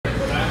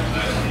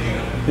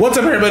What's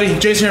up, everybody?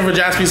 Jason here for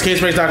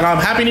JaspysCaseBreaks.com.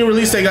 Happy new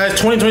release day, guys.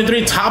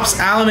 2023 Topps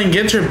Allen and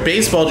Ginter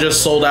Baseball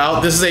just sold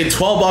out. This is a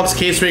 12-box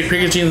case break,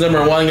 Pikachu's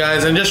 #1,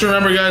 guys. And just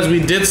remember, guys, we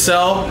did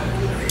sell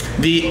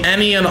the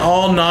any and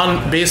all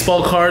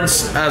non-baseball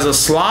cards as a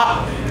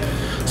slot.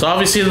 So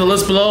obviously in the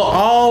list below,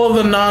 all of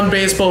the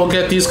non-baseball will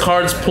get these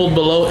cards pulled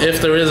below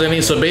if there is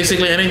any. So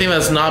basically anything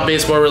that's not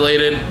baseball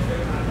related,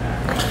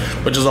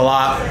 which is a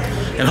lot.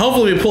 And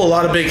hopefully we pull a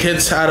lot of big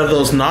hits out of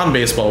those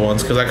non-baseball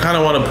ones, because I kind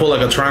of want to pull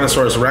like a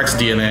Tyrannosaurus Rex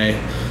DNA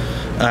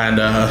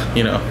and,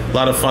 you know, a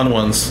lot of fun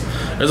ones.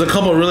 There's a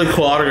couple of really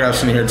cool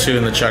autographs in here, too,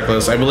 in the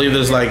checklist. I believe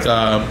there's like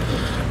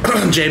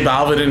J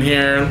Balvin in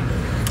here,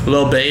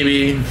 Lil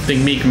Baby, I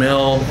think Meek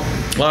Mill.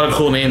 A lot of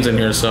cool names in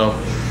here, so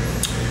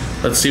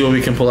let's see what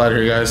we can pull out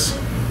here, guys.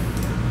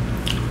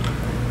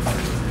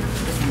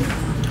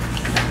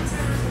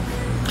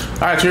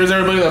 All right, cheers,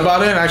 everybody that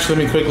bought in. Actually,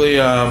 let me quickly...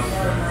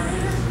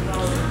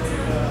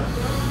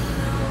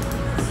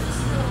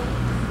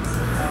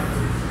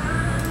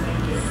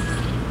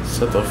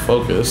 set the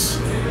focus.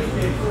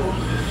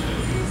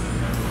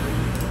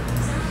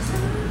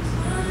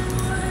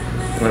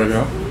 There we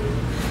go.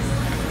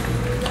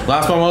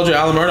 Last one, Mojo,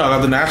 Alan Murdoch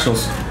got the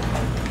Nationals.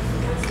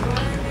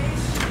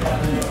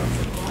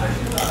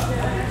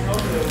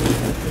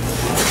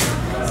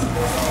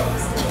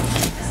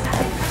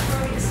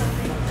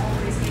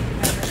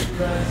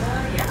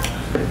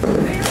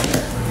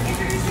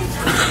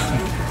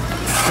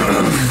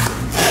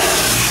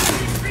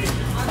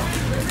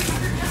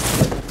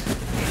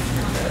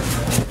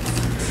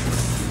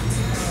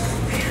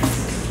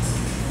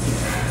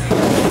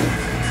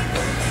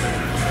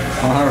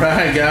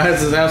 Alright,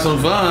 guys, let's have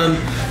some fun.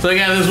 So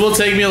again, this will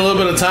take me a little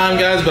bit of time,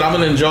 guys, but I'm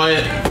going to enjoy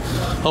it.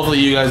 Hopefully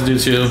you guys do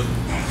too.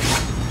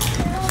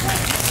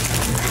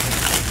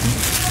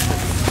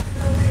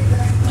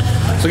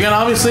 So again,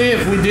 obviously,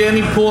 if we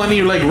do pull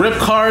any like rip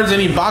cards,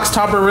 any box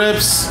topper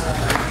rips,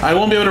 I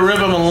won't be able to rip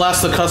them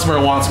unless the customer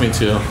wants me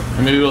to.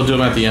 And maybe we'll do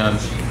them at the end.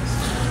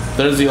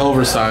 There's the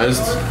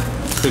oversized.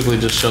 Quickly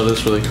just show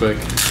this really quick.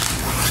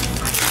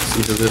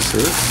 See who this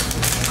is.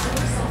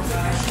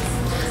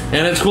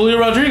 And it's Julio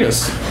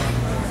Rodriguez.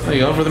 There you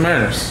go, for the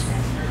Mariners.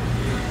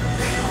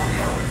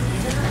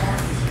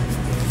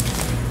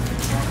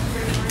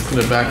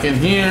 Put it back in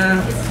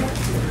here.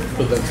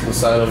 Put that to the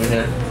side over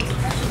here.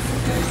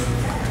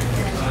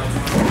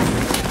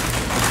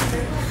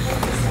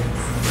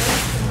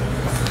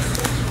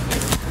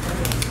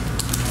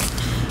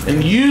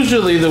 And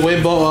usually the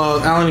way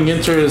Allen and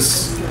Ginter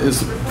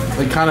is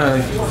like kind of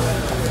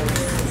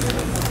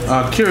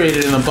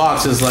curated in the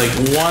box is like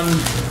one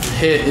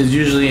hit is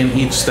usually in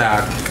each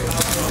stack.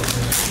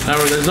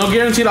 Remember, there's no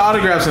guaranteed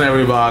autographs in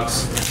every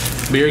box,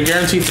 but you're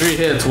guaranteed 3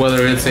 hits,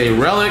 whether it's a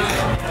relic,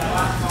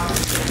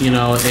 you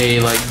know, a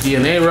like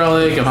DNA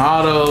relic, an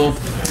auto,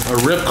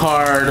 a rip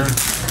card,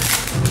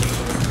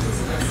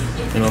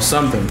 you know,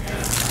 something.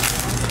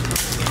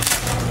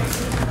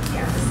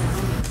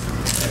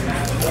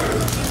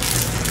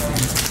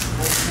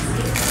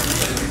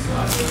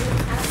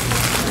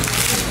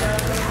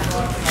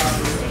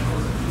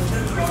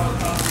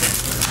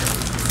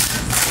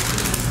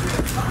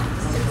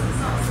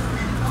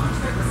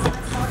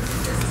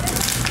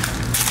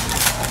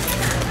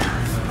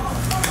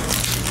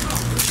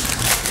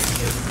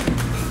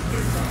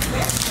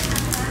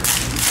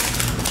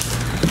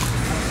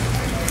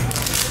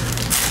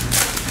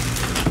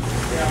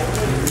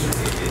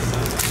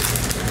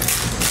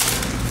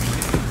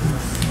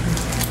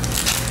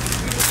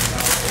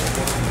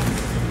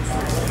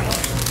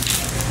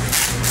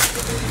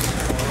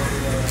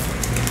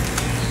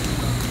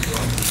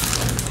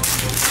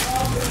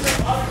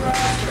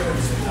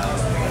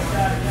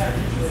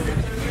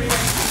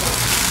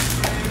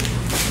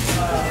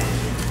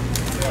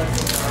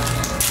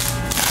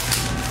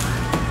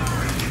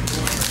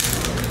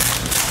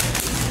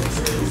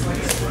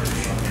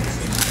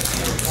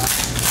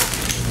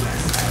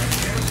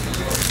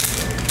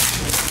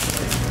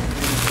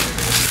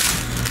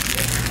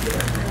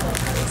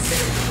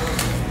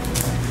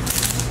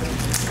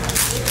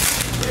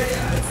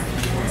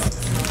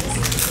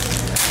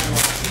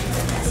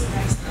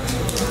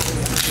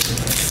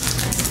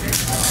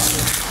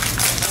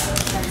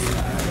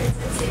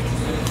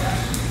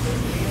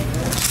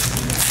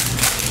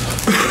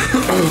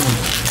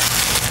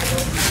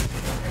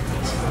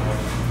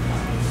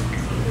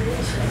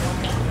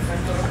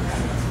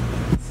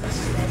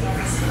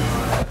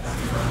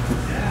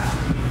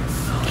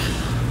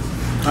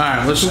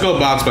 Alright, let's just go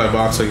box by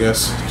box, I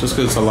guess. Just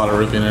because it's a lot of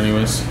ripping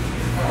anyways.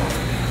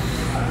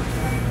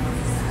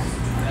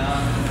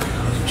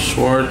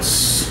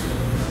 Schwartz.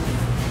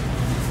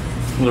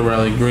 Little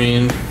Riley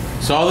Green.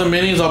 So all the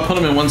minis, I'll put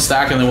them in one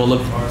stack and then we'll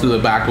look through the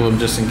back of them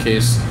just in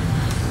case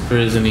there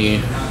is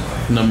any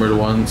numbered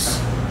ones.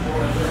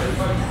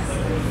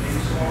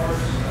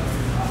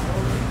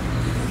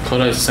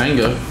 Kodai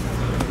Senga.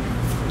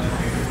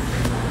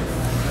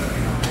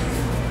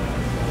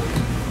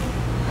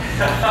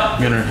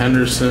 Gunnar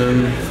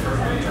Henderson.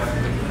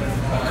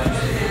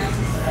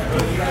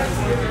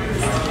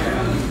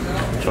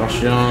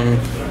 Josh Young.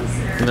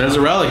 And there's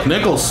a relic,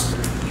 Nichols.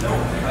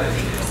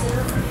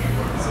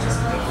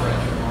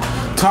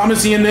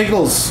 Thomas Ian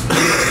Nichols.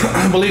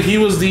 I believe he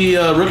was the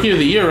Rookie of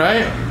the Year,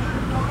 right?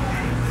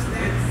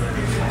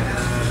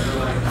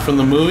 From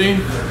the movie.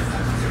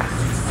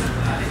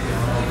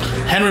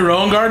 Henry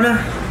Rowan Gardner.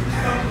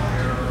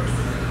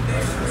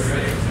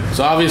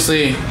 So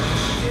obviously,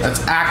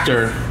 that's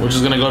actor, which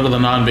is going to go to the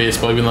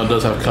non-baseball, even though it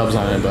does have Cubs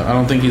on it. But I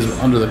don't think he's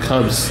under the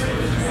Cubs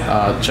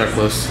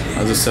checklist,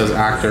 as it says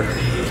actor.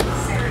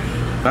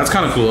 That's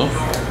kind of cool.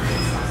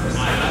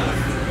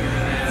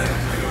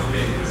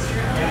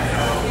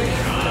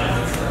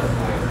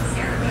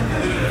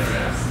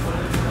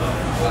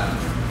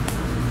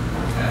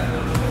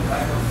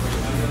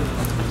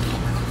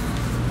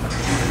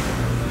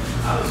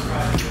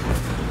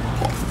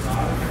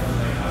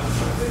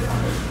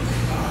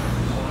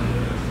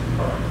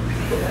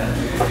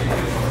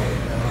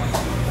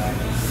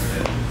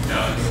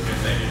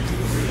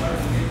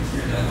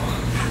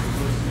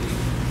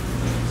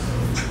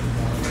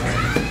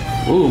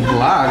 Ooh,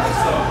 black.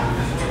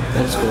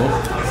 That's cool.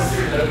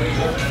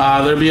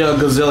 There'd be a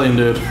gazillion,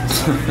 dude.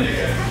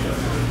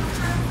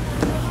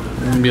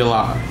 There'd be a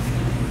lot.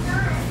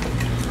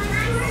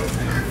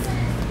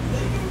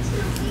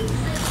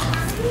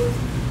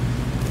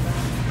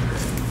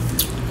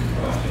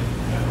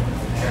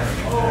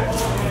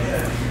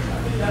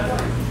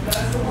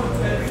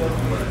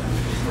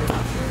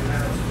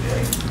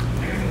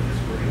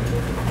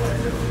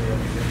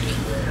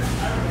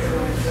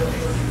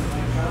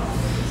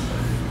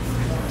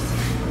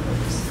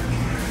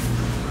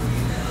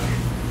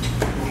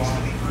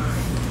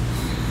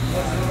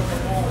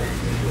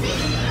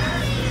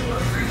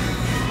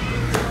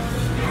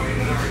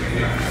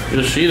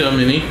 Yoshida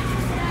mini.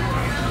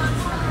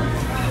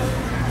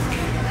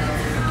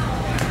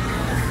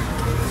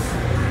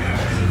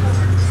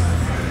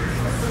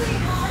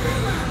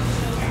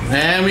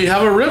 And we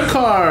have a rip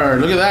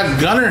card. Look at that,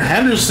 Gunnar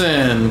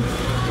Henderson.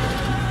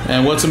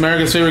 And what's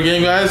America's favorite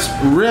game, guys?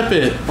 Rip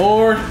it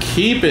or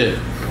keep it.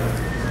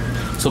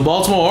 So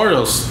Baltimore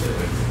Orioles.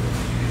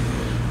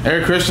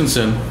 Eric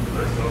Christensen.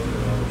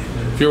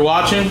 If you're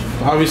watching,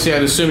 obviously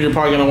I'd assume you're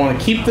probably going to want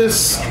to keep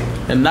this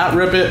and not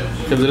rip it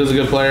because it is a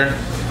good player.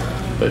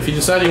 But if you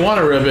decide you want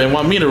to rip it and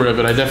want me to rip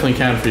it, I definitely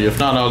can for you. If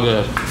not, all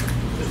good.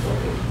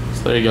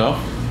 So there you go.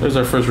 There's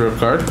our first rip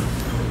card.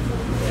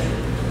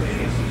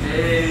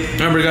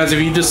 Remember, guys, if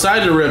you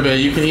decide to rip it,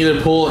 you can either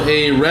pull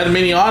a red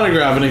mini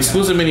autograph, an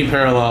exclusive mini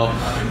parallel,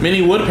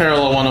 mini wood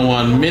parallel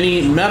 101,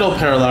 mini metal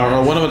parallel,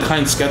 or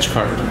one-of-a-kind sketch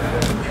card.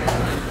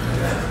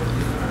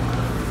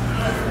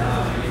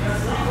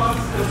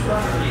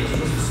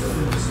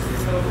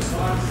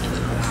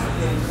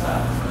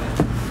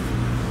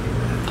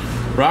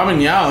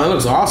 Robin Yao, that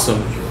looks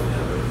awesome.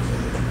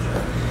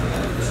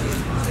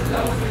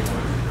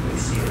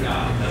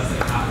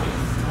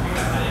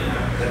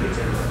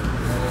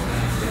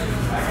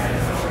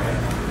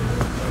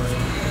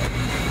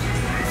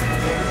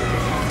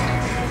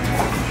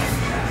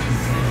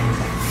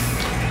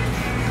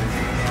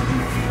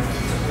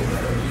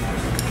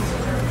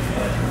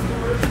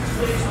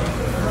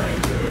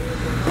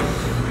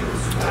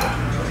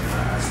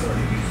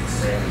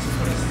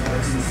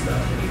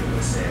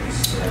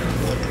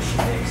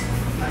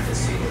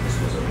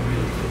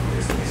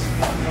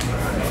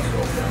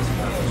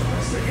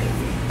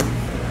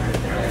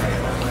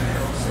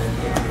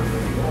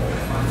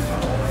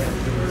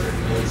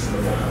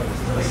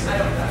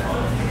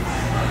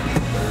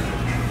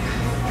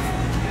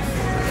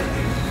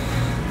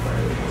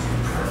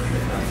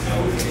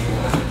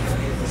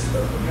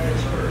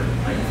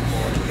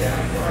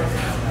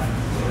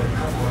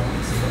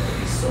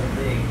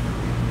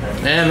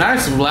 And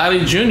nice,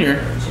 Vladdy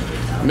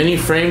Jr. Mini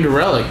framed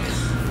relic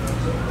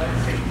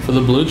for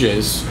the Blue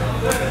Jays.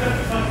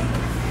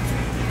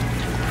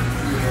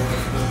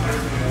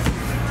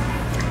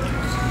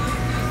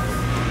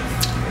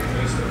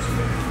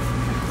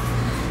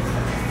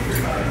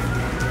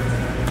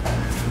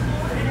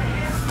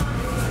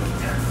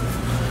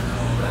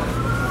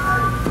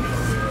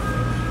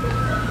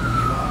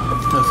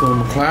 That's a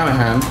little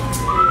McClanahan.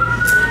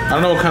 I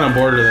don't know what kind of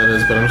border that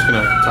is, but I'm just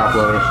gonna top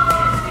load it.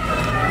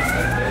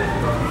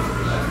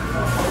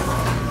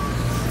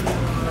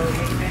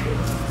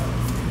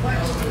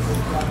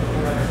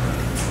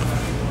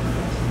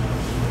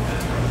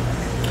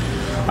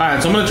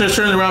 Alright, so I'm going to just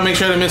turn it around, make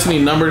sure I didn't miss any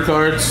numbered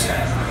cards.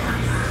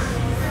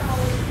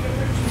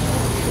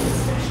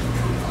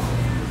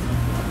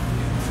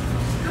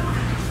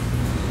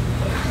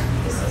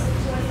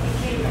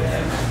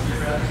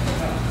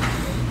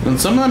 And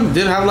some of them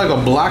did have like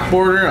a black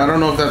border. I don't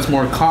know if that's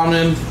more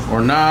common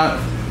or not,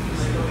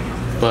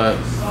 but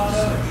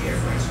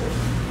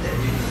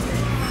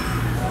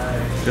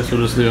I guess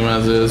we'll just leave them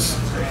as is.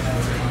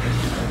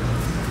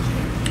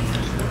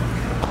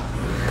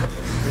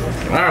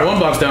 Alright, one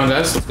box down,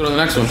 guys. Let's go to the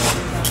next one.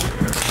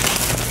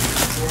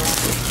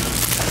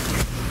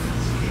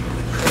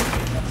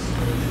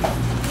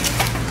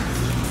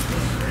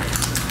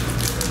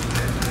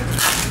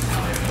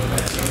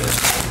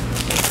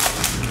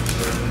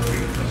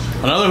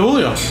 Another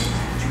Julio.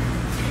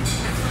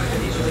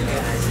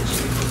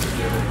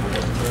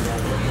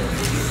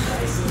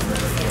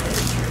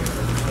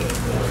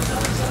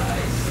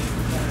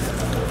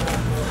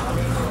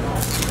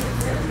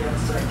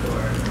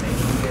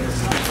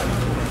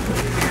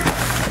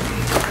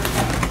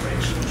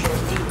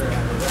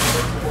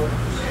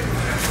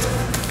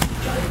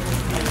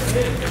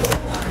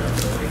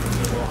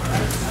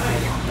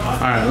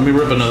 Let me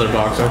rip another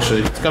box.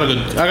 Actually, it's got a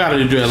good. I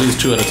gotta do at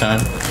least 2 at a time.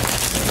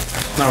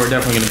 Now we're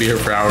definitely gonna be here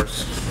for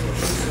hours.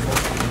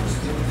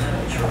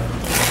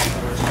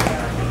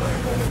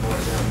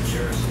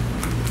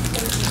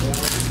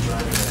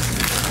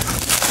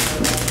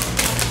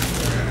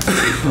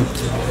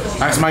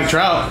 Nice Mike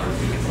Trout.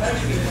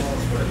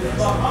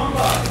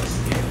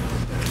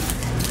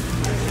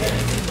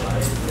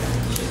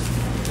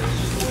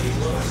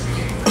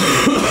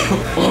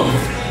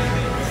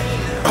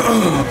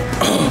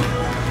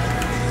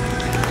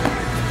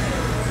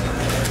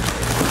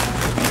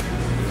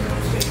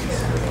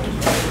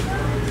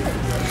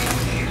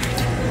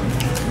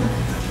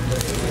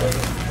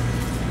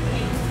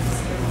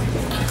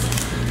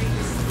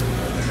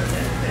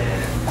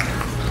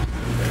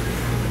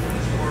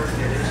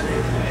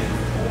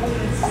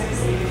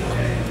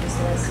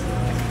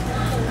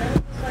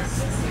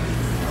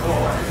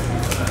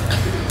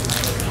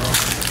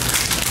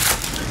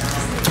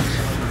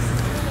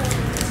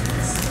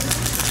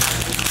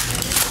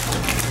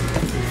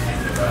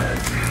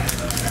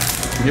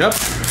 Yep,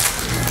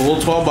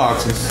 full 12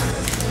 boxes.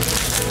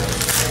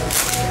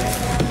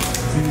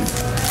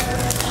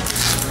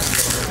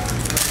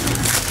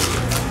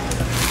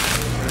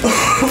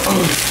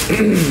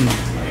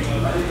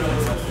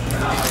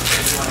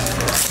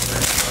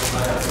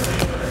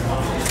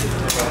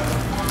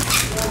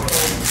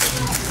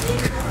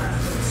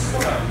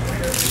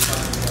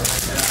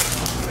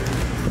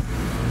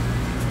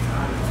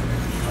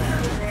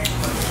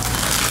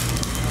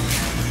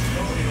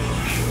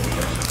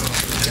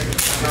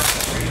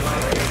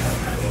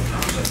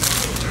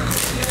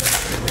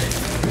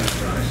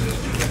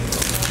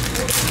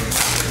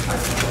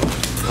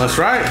 That's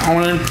right.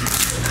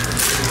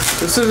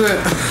 This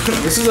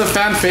is a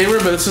fan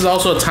favorite, but this is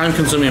also a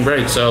time-consuming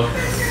break. So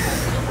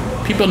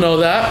people know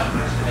that.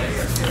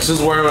 This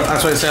is where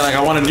that's why I say like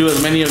I want to do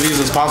as many of these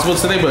as possible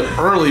today, but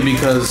early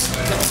because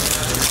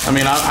I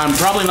mean I'm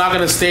probably not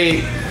gonna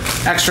stay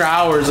extra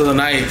hours of the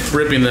night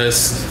ripping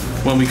this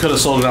when we could have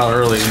sold it out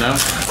early. You know,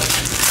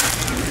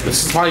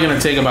 this is probably gonna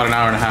take about an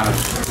hour and a half.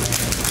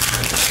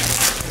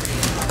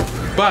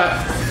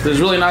 But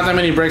there's really not that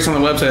many breaks on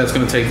the website that's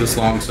gonna take this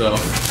long, so.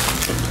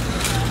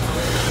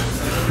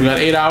 We got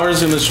 8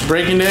 hours in this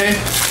breaking day.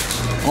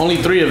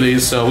 Only 3 of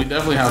these, so we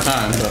definitely have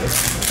time. But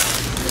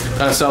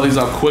gotta sell these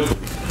out quickly.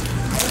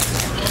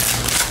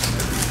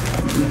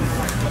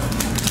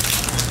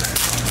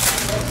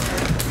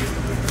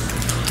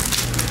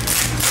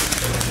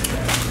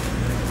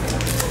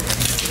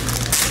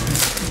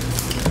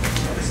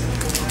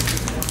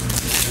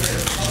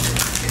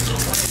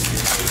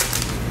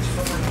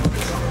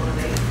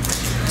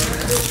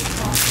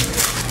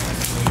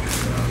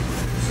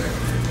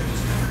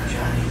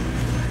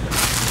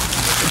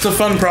 It's a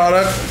fun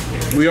product.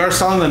 We are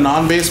selling the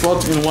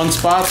non-baseball in one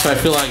spot, so I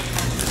feel like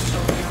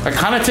that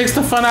kind of takes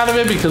the fun out of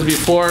it because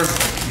before,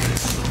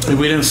 if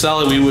we didn't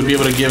sell it, we would be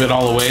able to give it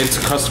all away to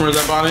customers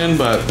that bought in,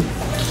 but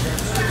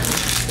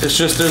it's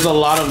just there's a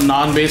lot of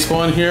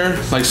non-baseball in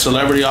here, like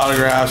celebrity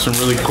autographs and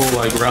really cool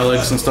like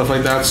relics and stuff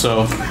like that,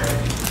 so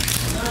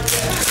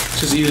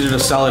it's just easier to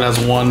sell it as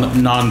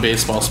one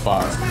non-baseball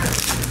spot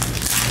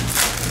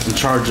and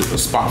charge a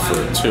spot for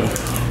it too.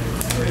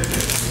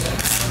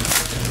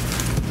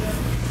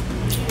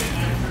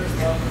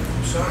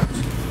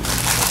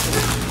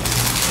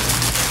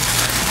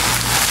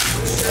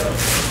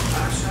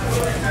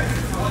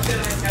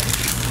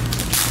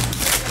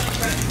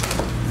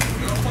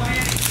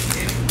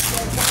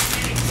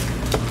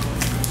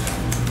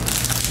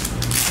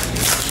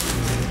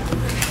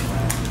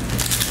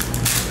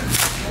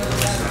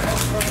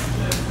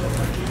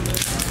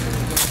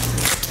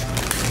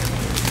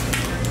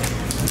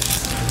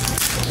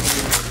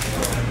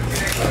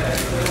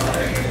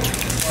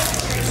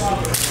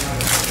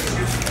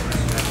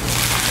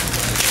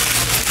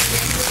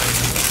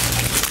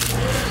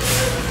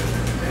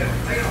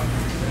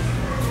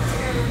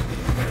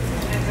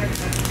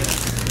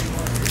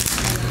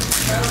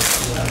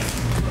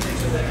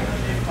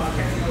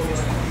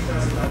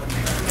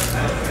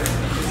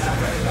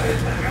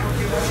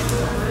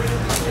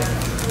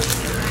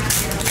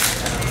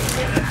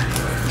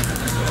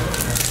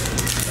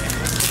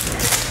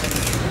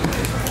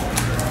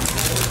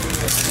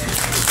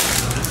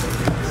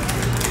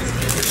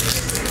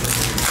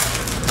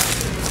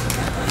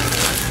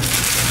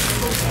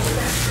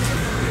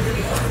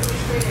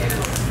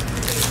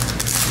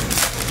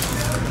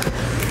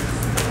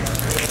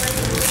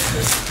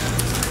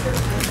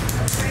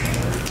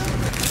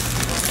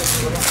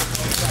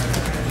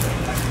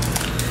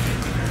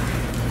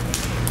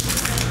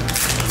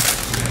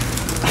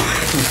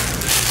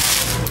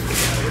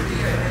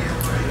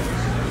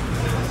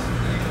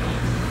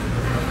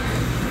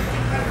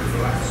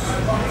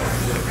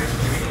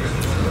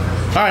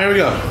 All right, here we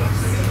go.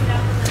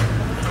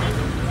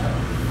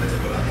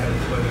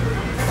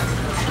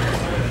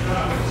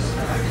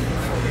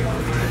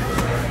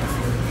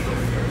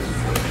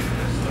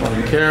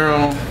 Martin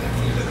Carroll,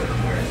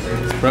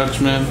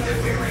 Rutschman.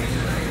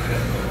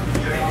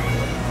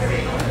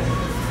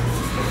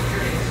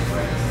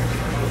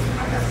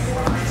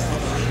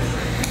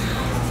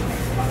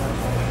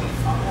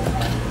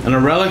 And a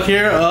relic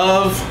here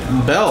of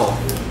Bell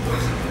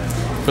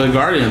for the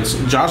Guardians,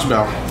 Josh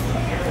Bell.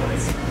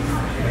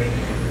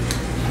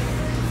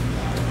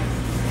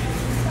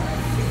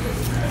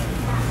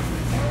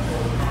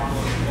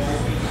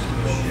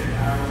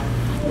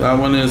 That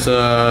one is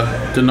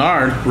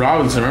Denard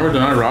Robinson. Remember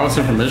Denard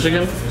Robinson from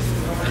Michigan?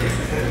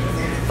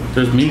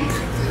 There's Meek.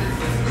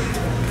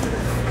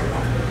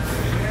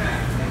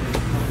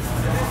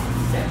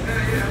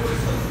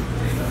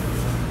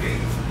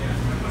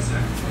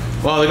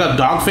 Wow, they got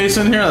Dogface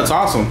in here? That's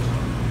awesome.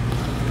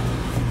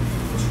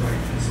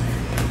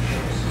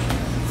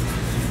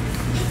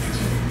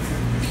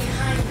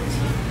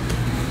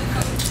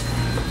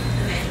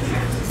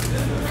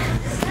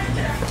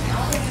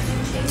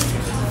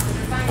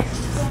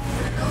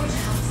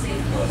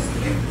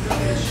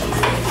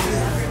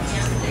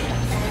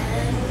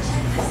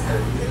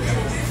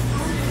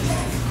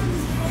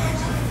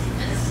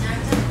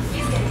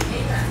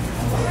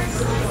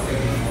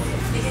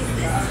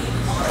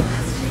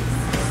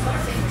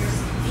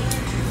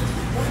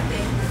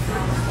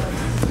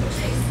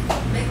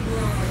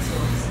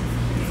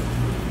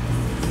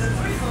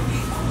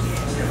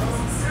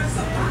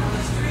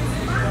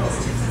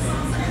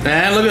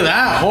 And look at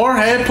that,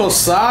 Jorge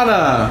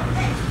Posada,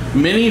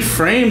 mini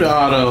framed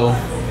auto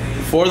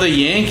for the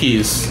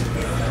Yankees.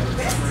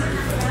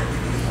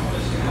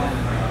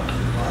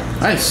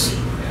 Nice.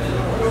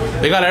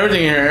 They got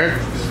everything here,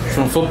 Eric.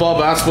 From football,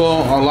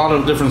 basketball, a lot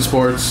of different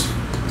sports.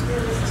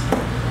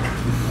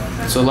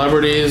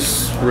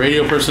 Celebrities,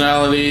 radio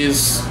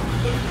personalities,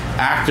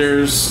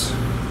 actors.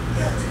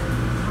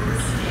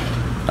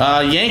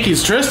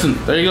 Yankees,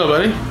 Tristan. There you go,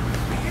 buddy.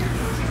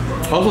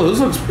 Also, this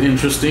looks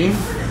interesting.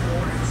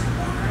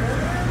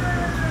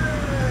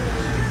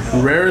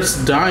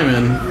 Rarest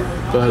diamond,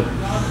 but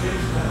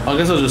I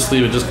guess I'll just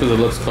leave it just because it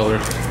looks colored.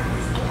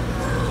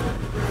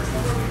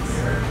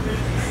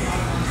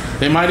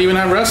 They might even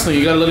have wrestling.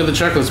 You gotta look at the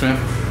checklist, man.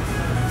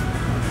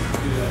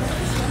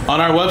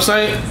 On our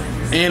website,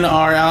 in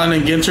our Allen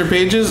and Ginter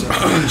pages,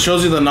 it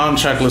shows you the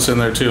non-checklist in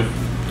there too.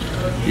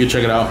 You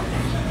check it out.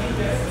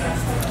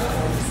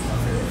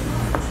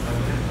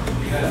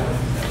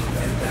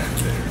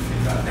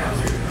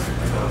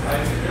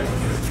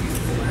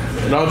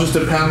 It all just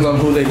depends on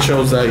who they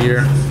chose that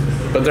year.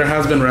 But there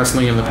has been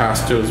wrestling in the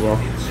past too as well.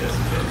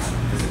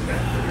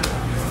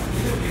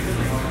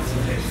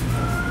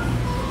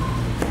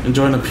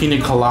 Enjoying a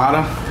pina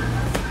colada.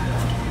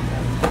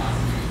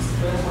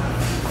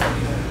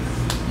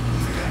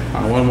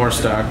 One more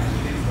stack.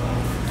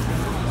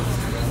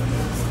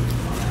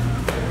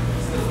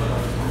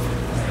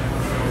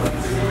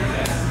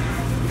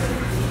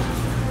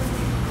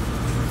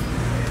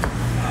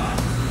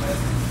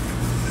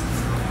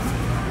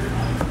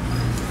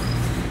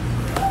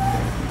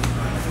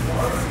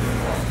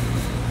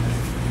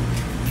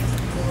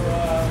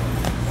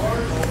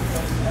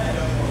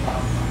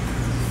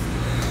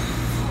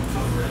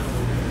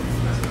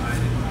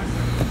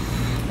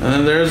 And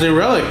then there's a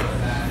relic.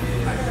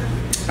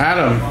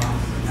 Adam.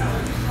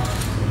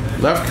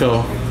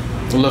 Lefko.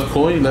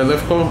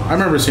 Lefko? I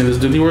remember seeing this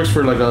dude. He works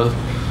for like a...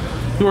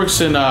 He works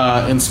in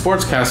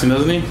sportscasting,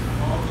 doesn't he?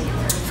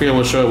 I forget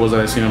what show it was that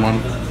I seen him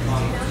on.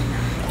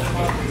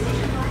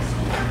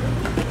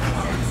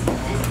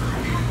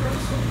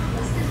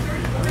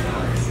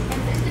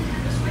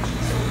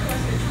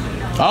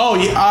 Oh,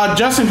 yeah,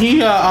 Justin,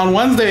 he on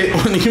Wednesday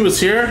when he was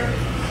here,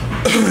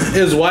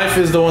 his wife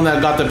is the one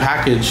that got the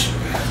package.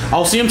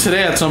 I'll see him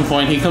today at some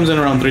point. He comes in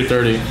around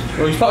 3:30.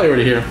 Well, he's probably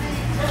already here.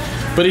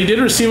 But he did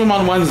receive them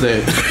on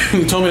Wednesday.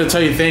 He told me to tell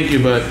you thank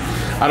you, but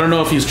I don't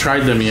know if he's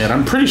tried them yet.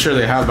 I'm pretty sure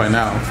they have by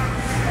now.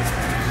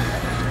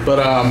 But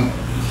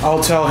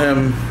I'll tell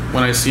him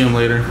when I see him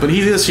later. But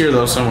he is here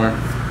though somewhere.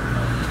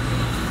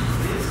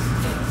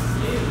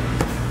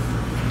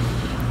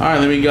 All right,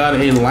 then we got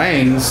a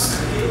Langs.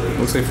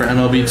 Looks like for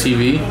MLB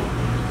TV.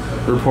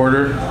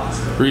 Reporter,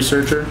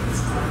 researcher.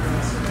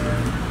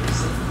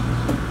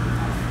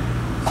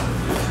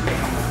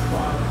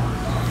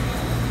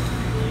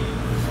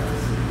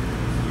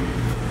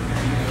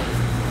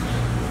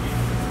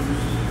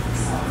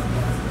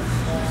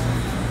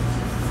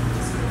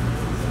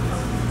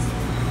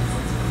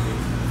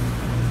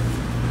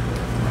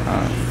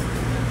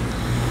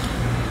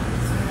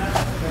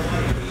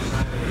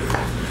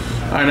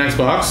 All right, next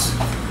box.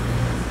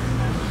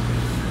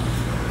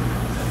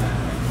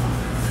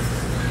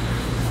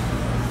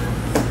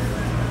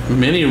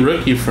 Mini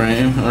rookie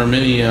frame or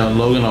mini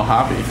Logan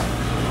O'Hoppe.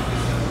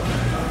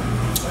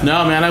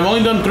 No, man, I've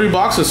only done 3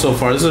 boxes so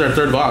far. This is our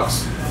 3rd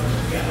box.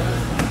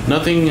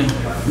 Nothing,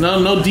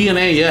 no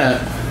DNA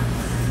yet.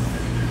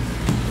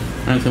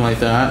 Anything like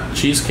that.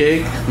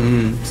 Cheesecake.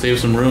 Save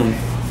some room.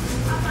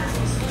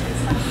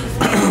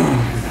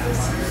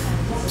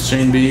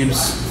 Shane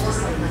Beebs.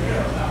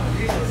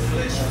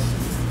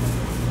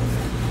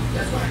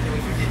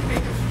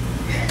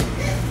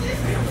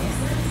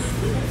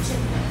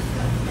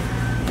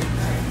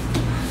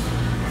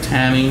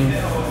 Tanning.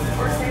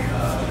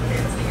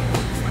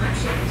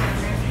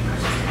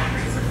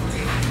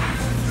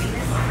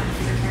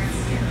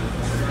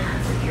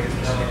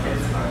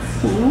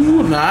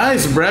 Ooh,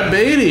 nice. Brett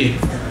Beatty.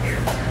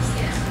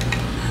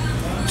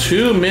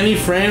 2 mini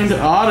framed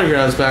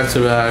autographs back to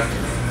back.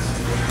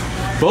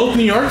 Both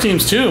New York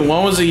teams too.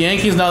 One was the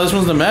Yankees, now this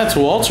one's the Mets.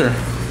 Walter.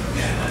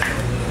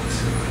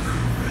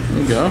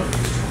 There you go.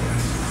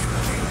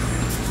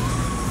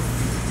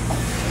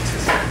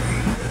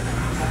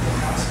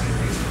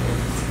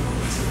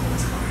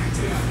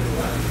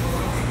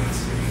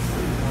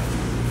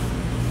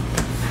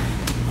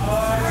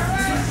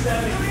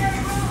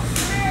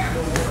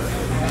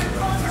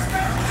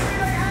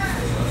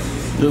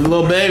 Good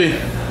little baby.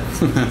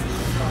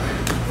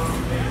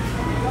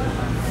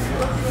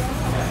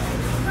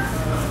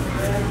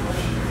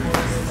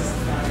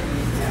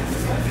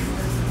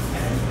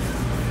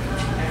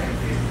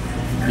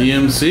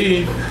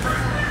 DMC.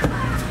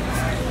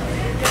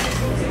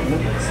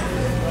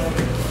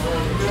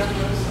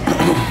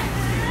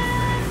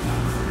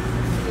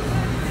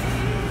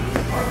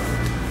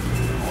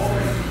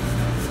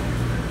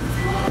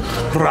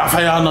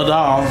 Rafael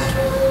Nadal.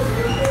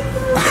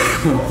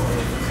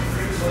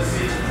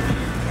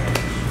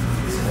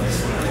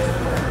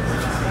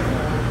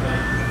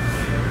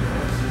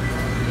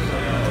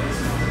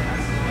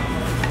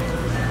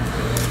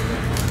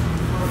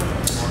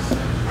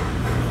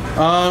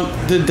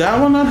 Did that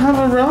one not have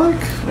a relic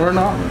or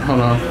not?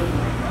 Hold on.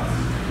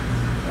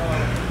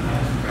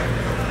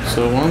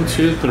 So 1,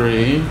 2,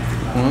 3.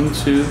 1,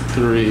 2,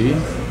 3. We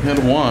had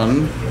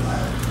 1.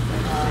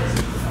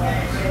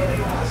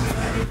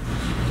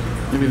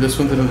 Maybe this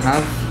one didn't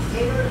have.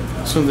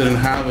 This one didn't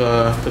have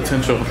a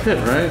potential hit,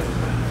 right?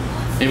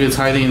 Maybe it's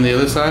hiding in the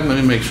other side. Let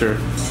me make sure.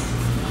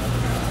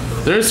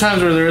 There's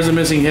times where there is a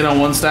missing hit on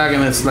one stack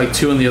and it's like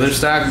 2 in the other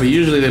stack, but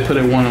usually they put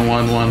it 1 and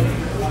 1, 1.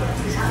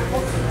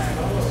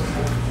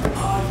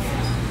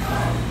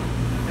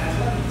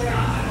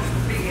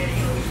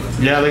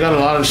 Yeah, they got a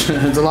lot of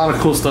it's a lot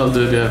of cool stuff,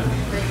 dude. Yeah,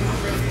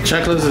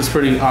 checklist is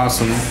pretty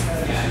awesome.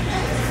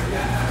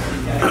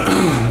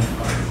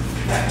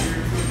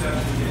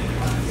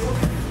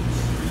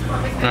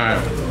 All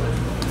right,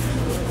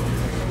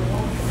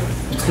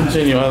 let's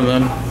continue on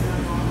then.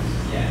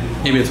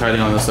 Maybe it's hiding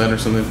on this side or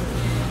something.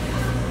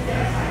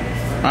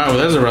 All right, well,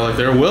 there's a relic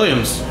there.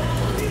 Williams,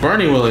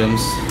 Bernie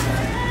Williams.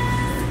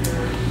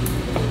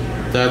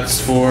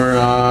 That's for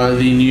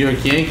the New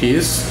York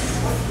Yankees.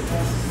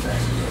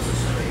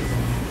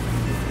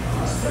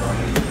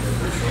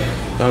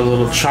 Got a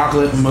little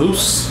chocolate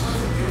mousse.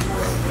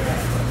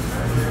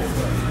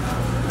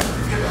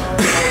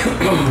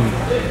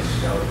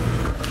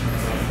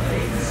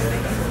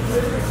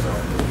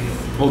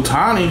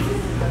 Otani.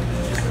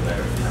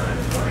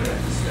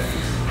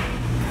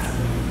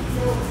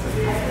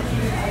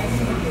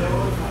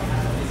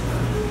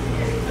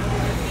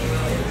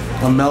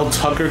 A Mel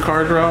Tucker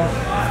card draw.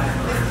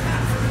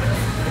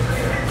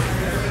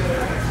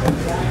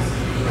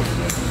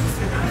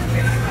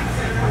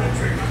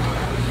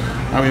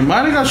 We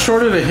might have got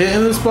shorted a hit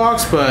in this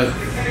box, but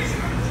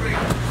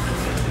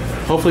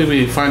hopefully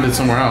we find it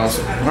somewhere else.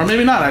 Or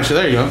maybe not,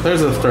 actually. There you go.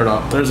 There's a third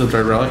off. There's a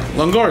third relic.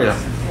 Longoria.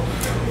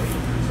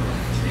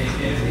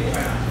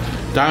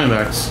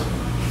 Diamondbacks.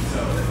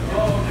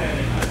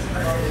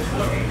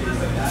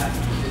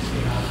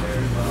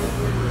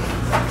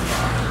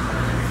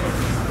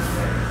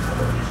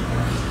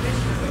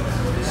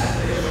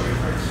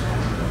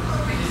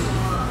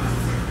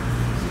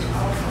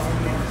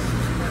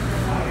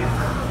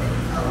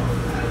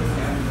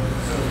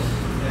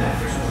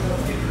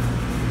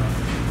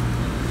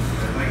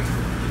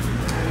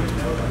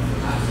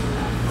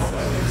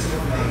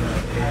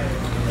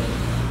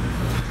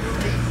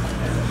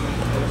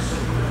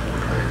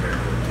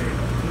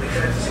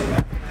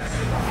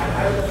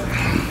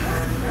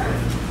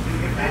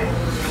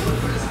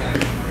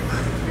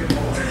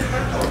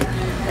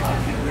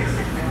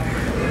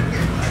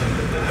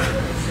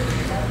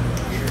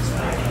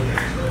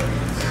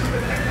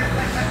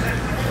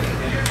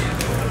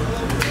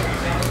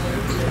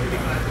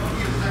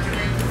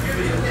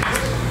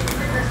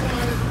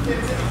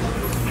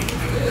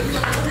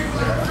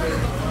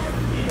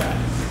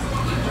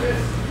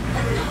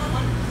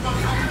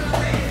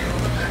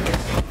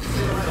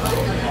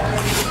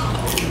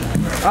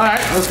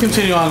 Alright, let's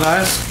continue on,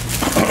 guys.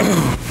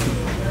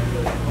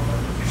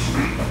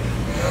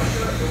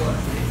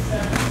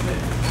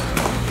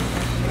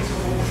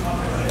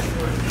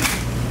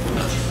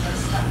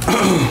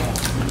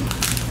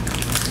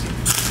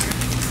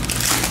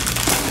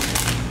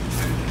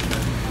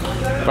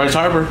 Bryce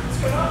Harper.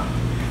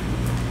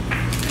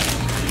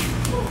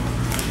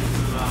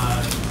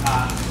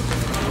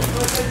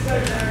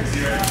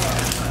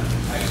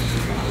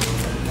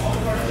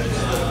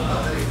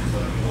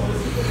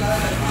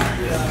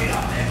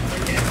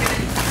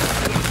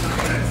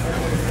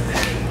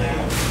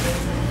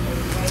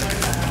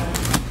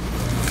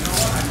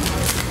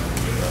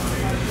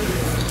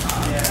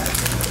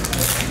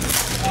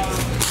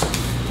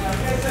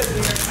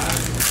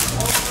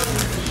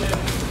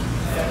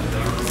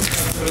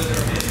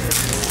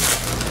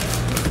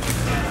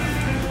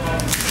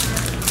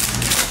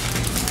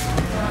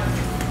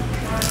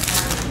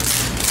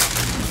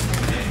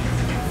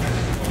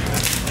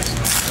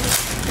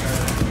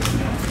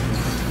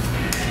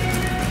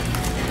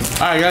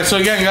 Alright guys, so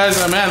again guys,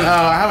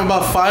 I have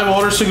about 5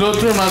 orders to go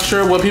through. I'm not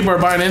sure what people are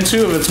buying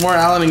into, if it's more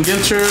Allen and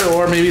Ginter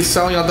or maybe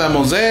selling out that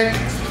Mosaic.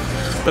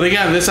 But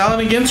again, this Allen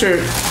and Ginter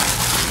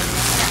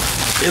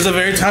is a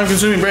very time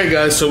consuming break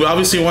guys, so we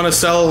obviously want to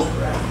sell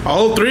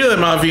all 3 of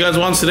them out if you guys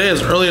want today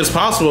as early as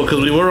possible, because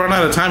we will run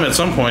out of time at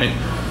some point.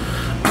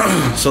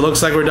 So it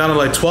looks like we're down to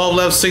like 12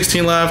 left,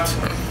 16 left.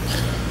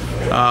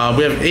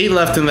 We have 8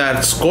 left in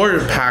that score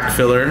pack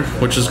filler,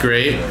 which is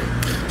great.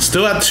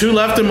 Still at 2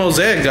 left in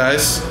Mosaic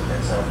guys.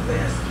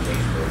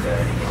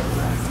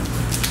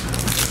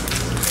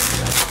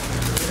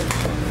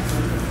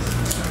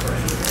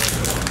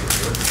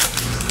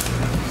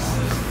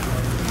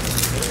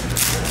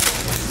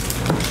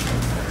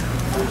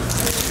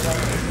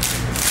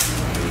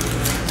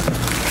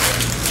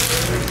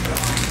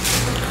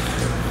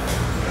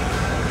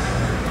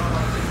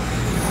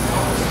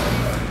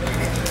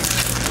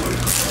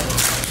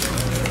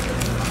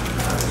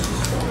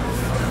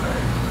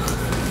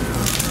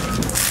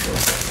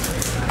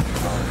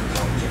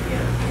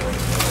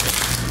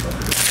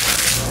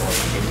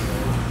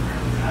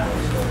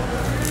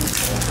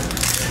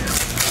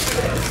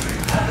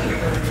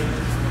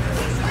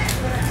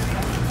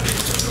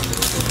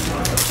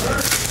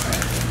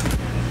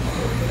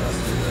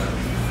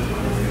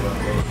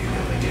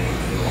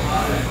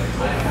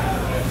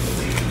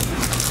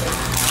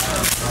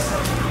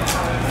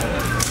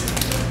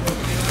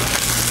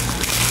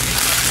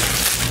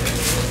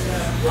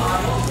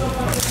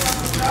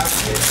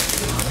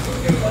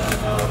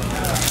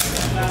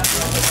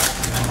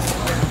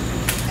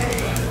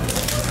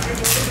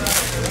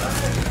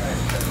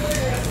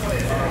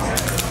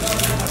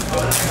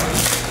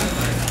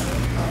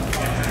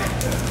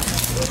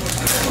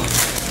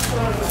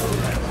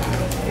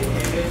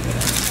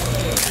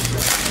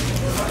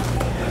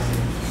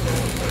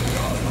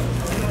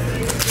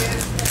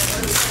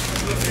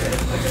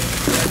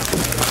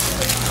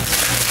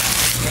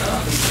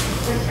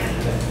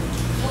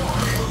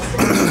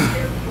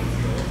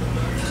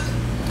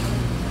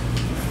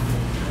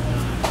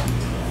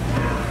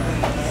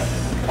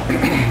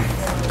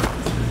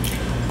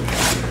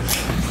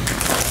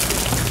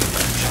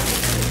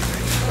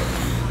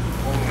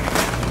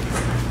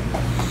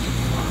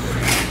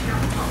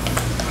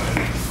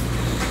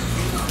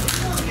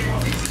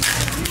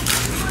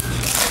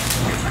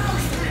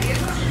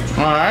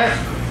 Alright,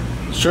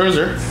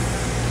 Scherzer.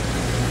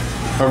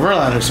 Or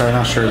Verlander, sorry,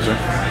 not Scherzer.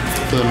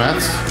 To the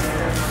Mets.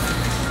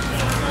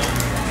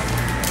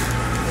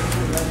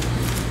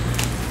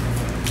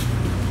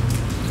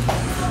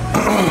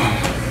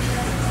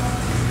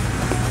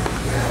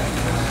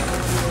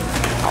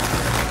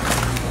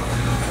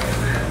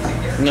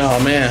 No,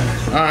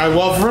 man. Alright,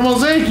 well, for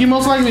Mosaic, you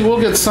most likely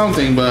will get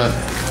something, but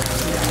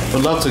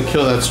would love to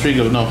kill that streak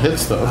of no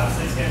hits, though.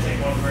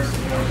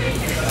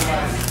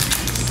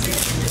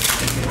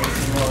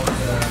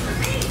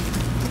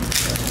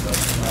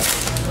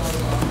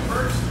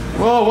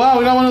 Whoa, wow,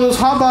 we got one of those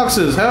hot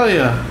boxes. Hell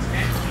yeah.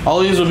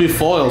 All these would be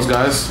foils,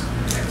 guys.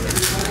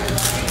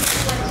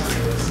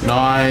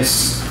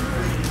 Nice.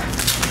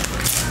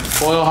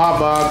 Foil hot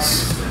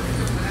box.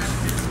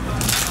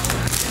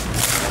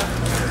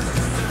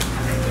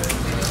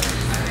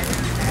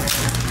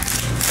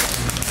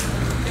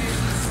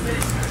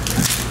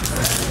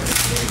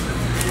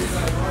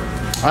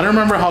 I don't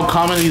remember how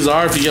common these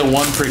are, if you get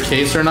 1 per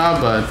case or not,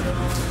 but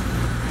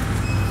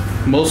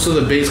most of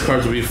the base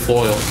cards will be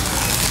foil.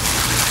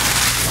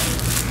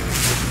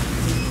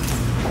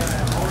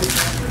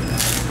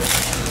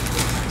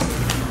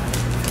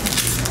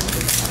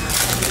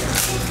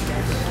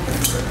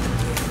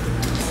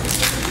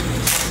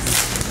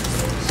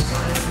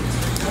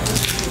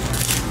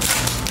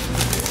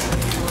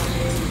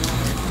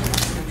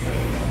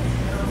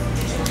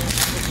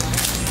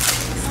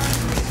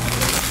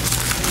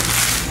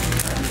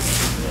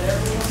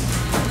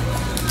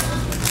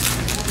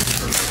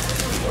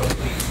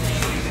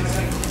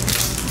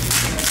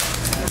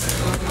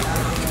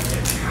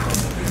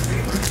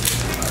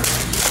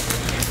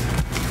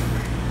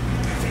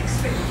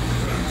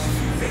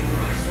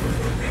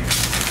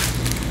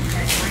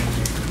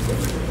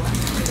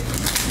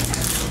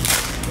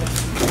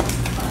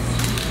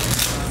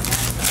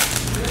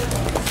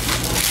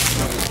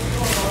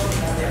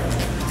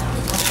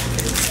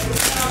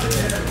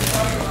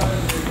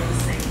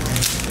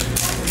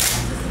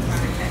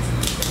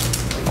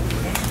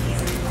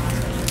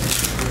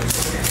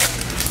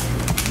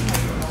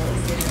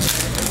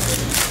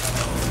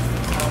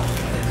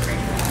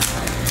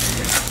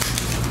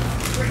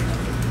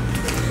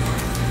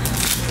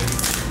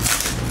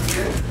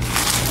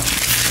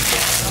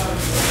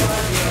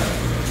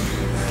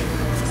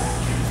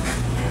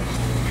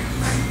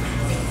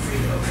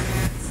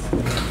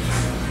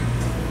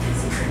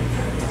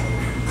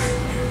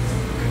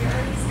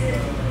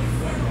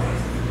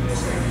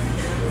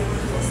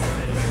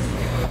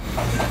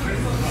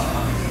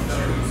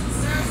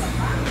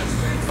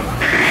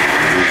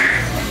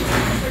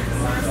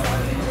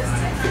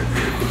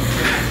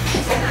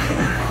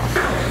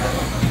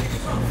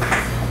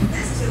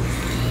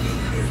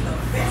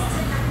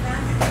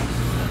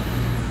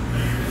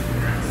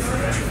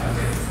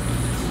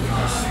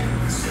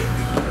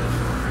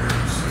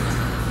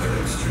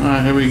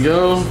 Here we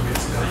go.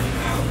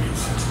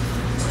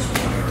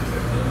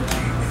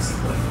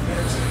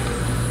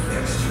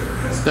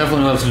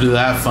 Definitely love to do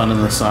that fun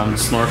in the sun,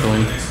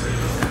 snorkeling.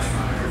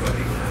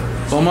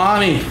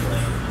 Bomani.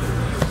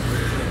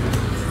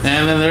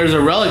 And then there's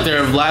a relic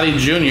there of Laddie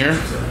Jr.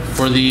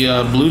 for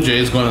the Blue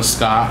Jays going to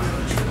Scott.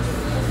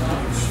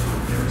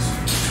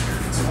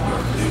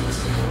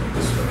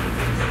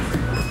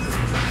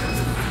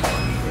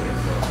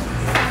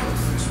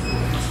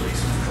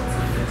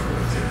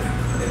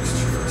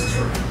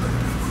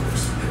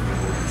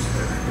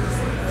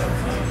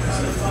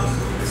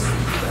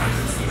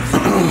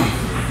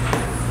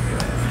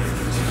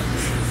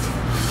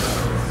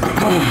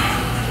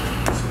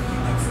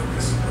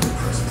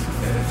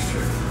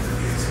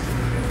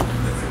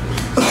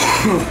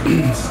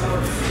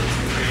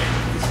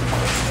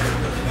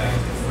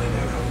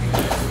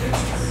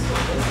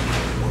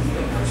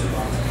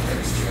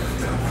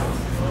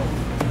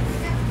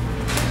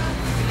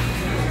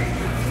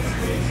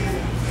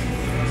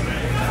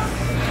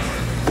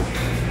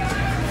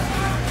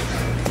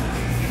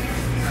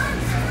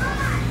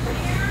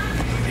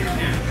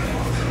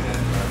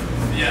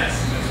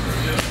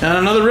 And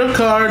another rip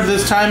card.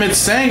 This time it's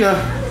Sanga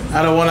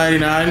out of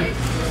 199.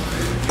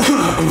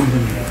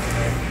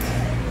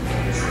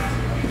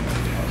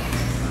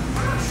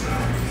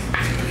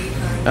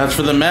 That's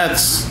for the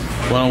Mets.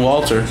 Well,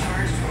 Walter.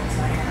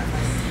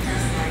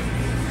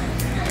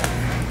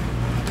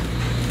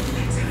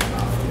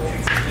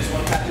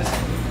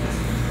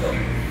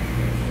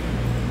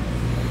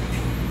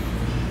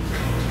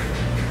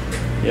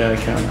 Yeah, I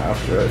count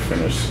after I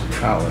finish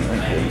Allen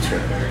and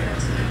Ginter.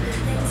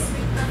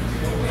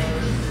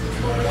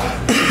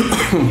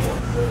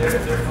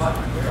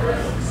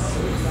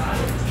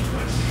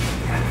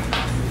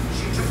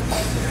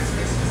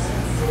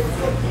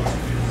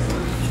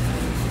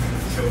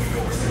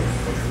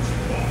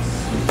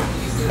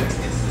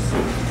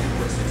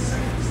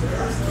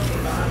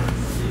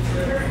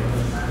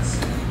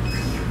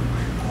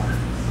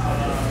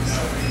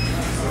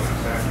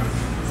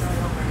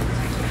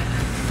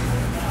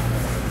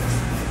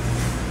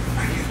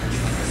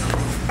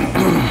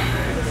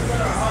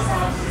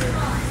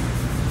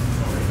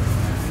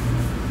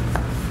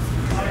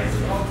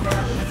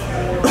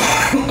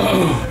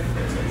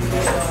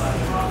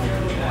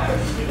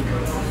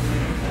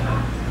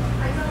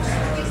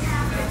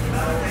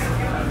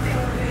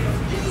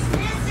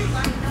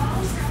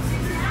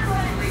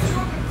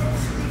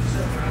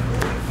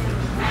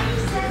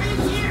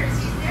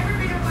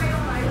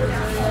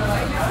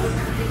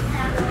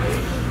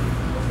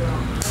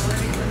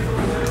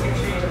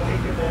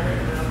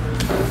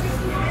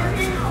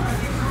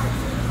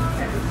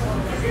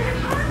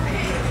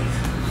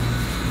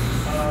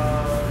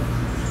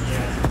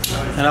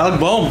 And Alec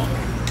Bohm.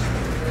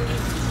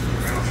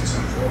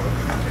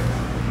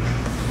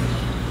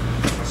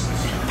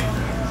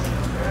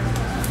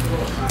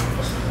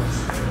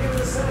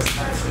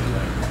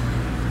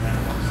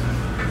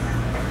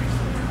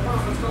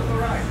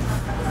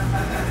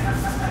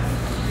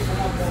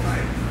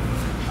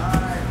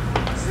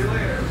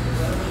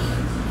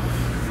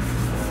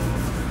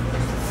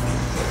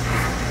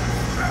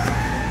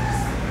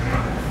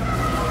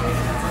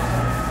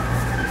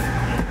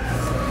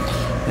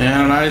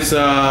 And a nice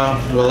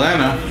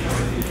Valena.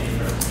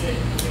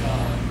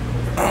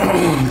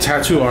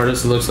 Tattoo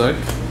artist, it looks like.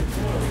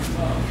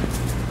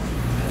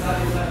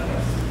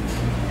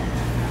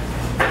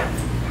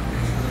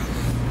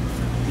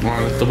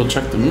 Alright, let's double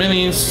check the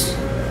minis.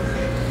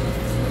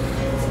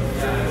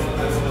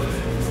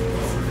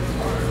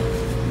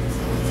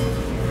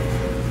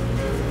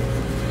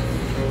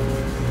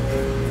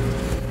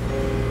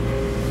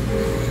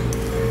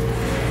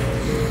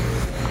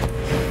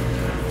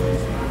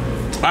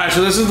 Alright,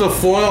 so this is the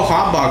foil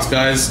hot box,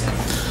 guys.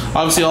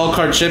 Obviously all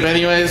card chip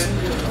anyways.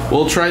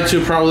 We'll try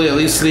to probably at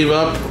least sleeve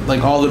up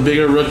like all the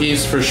bigger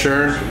rookies for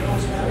sure.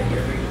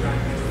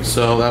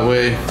 So that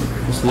way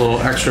it's a little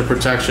extra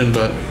protection,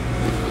 but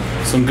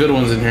some good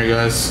ones in here,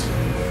 guys.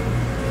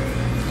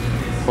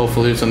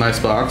 Hopefully it's a nice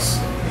box.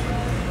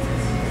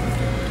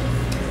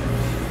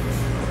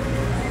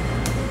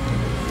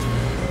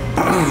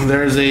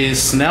 There's a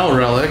Snell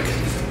relic.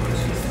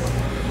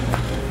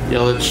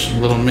 Yelich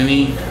little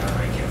mini.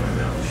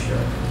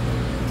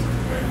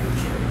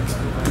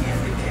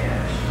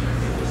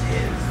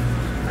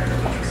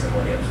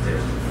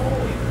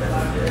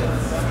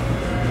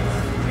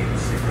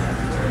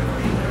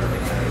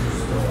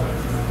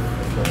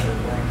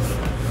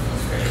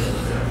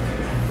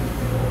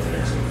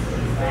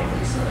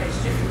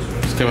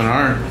 Kevin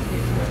Hart.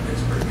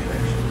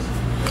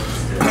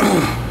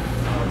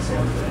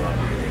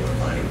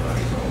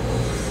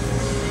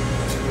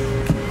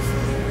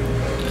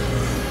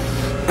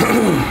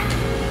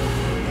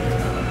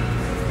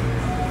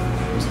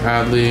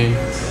 Hadley.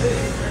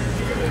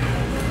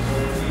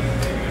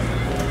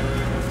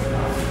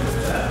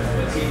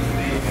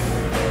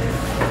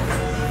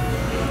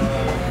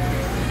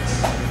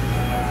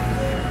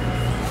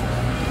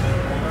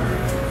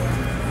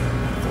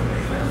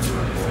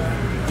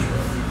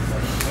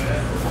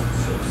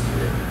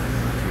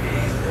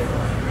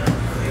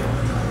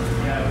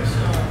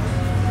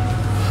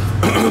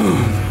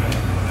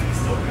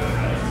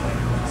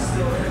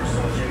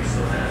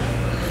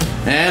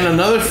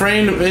 another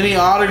framed mini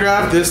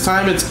autograph. This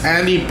time it's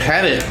Andy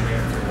Pettit.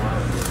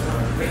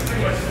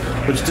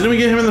 Which, didn't we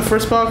get him in the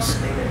first box?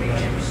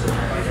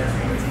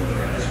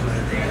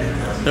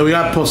 No, we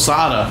got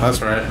Posada.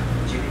 That's right.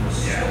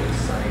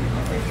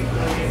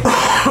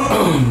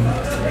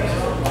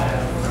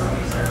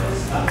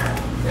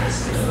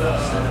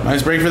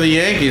 Nice break for the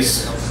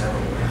Yankees.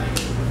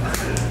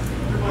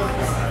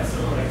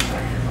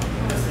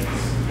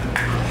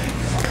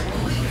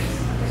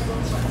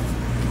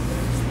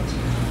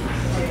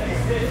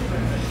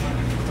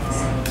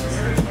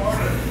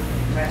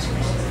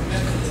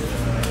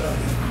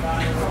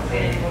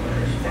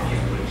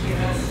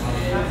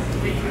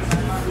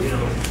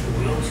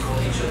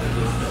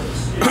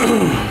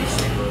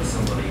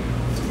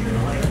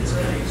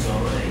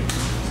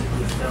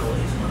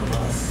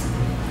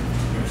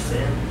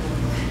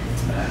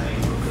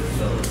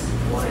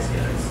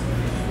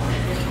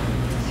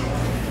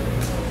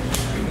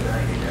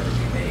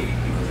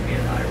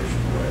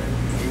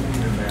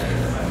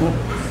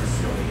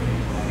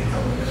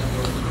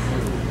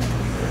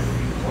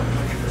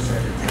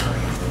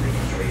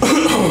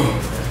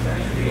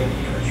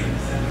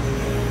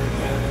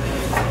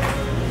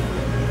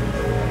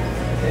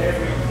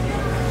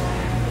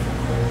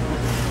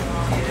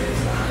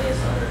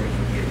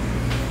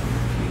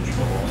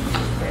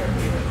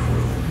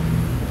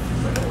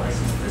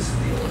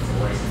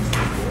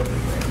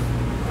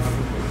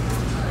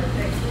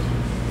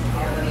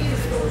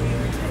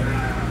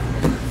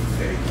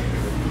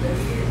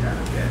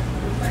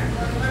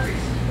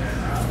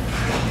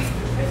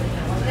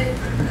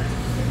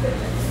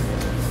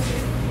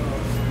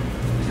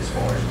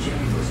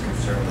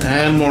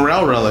 And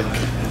Morel relic.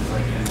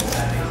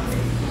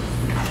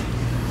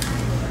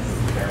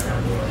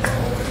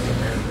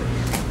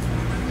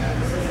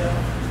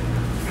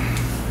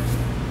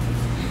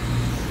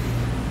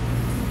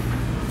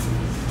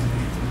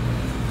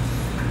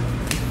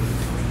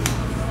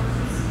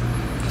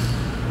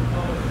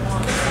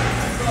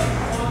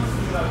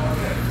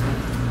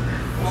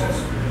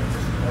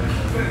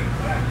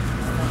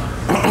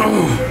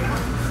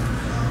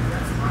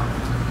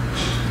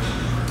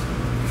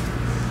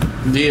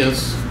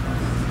 Diaz.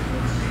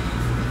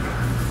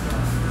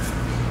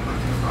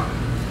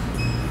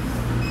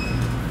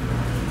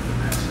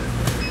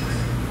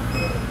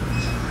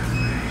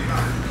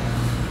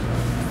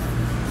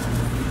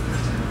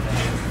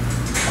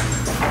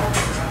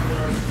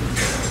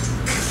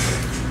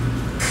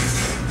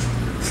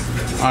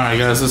 Alright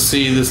guys, let's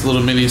see this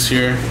little minis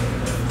here.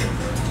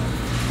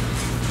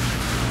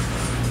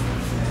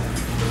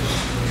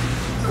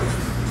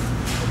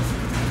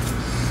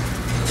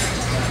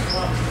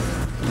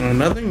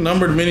 Nothing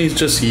numbered minis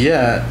just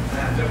yet.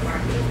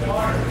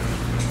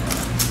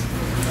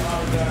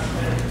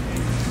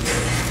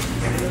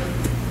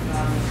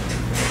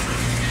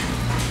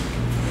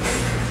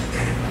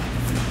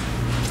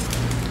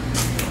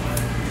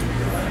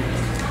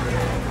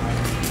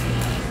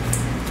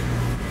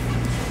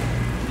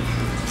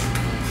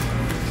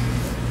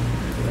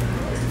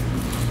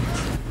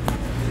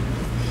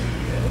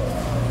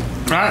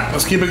 Alright,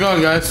 let's keep it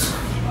going, guys.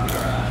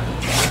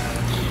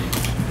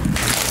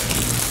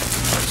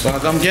 So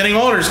I'm getting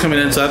orders coming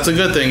in, so that's a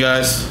good thing,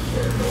 guys.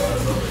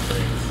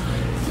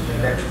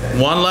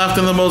 One left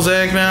in the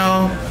mosaic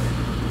now.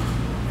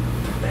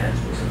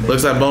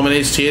 Looks like Bowman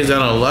HT is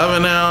down to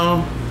 11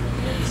 now.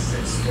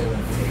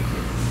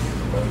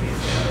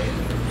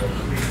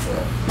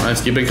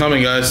 Let's keep it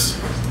coming, guys.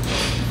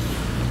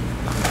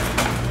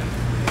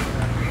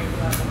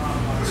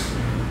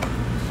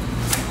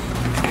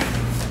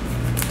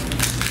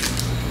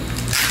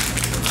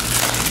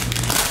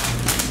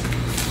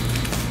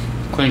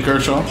 Clint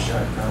Kershaw.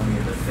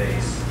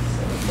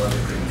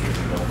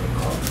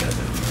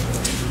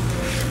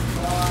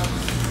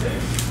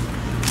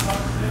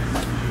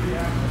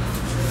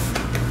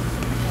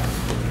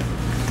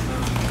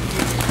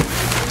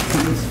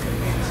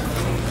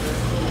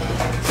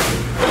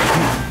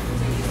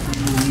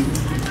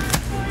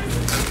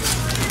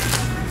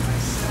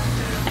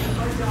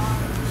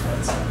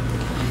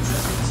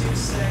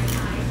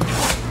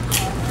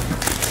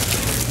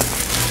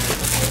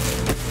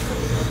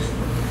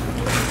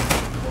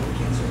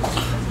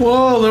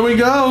 Whoa, there we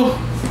go.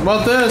 How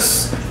about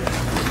this?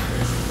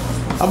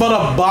 How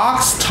about a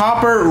box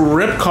topper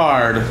rip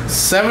card?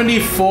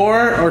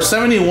 74 or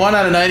 71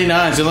 out of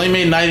 99. So they only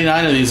made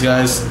 99 of these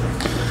guys.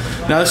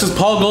 Now this is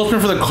Paul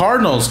Goldschmidt for the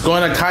Cardinals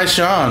going to Kai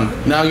Shan.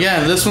 Now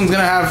again, this one's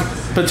gonna have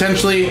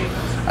potentially,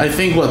 I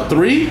think, what,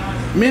 3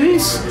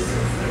 minis?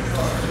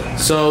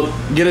 So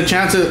get a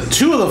chance at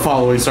 2 of the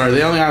following. Sorry,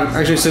 they only have,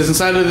 actually says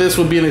inside of this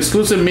would be an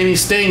exclusive mini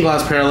stained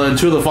glass parallel and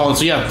 2 of the following.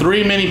 So yeah,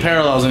 3 mini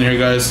parallels in here,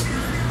 guys.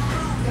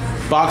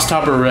 Box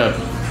topper rip.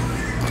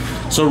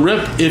 So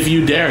rip if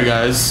you dare,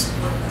 guys.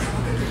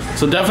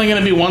 So definitely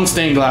gonna be 1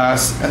 stained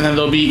glass, and then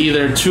there'll be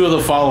either 2 of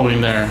the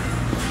following there.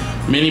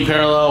 Mini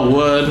parallel,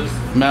 wood,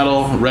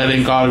 metal, red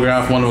ink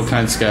autograph, one of a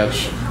kind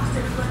sketch.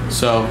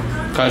 So,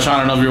 Kai Shan, I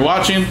don't know if you're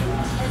watching.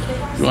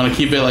 If you want to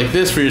keep it like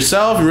this for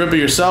yourself, you rip it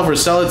yourself or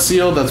sell it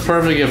sealed, that's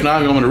perfect. If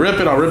not, if you want me to rip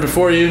it, I'll rip it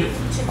for you.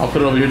 I'll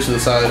put it over here to the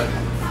side.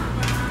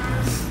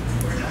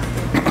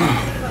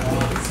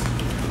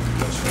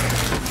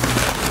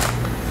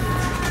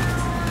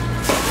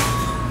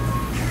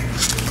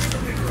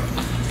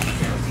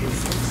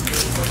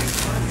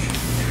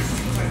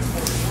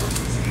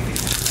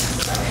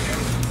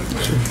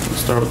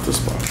 Let's start with this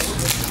box.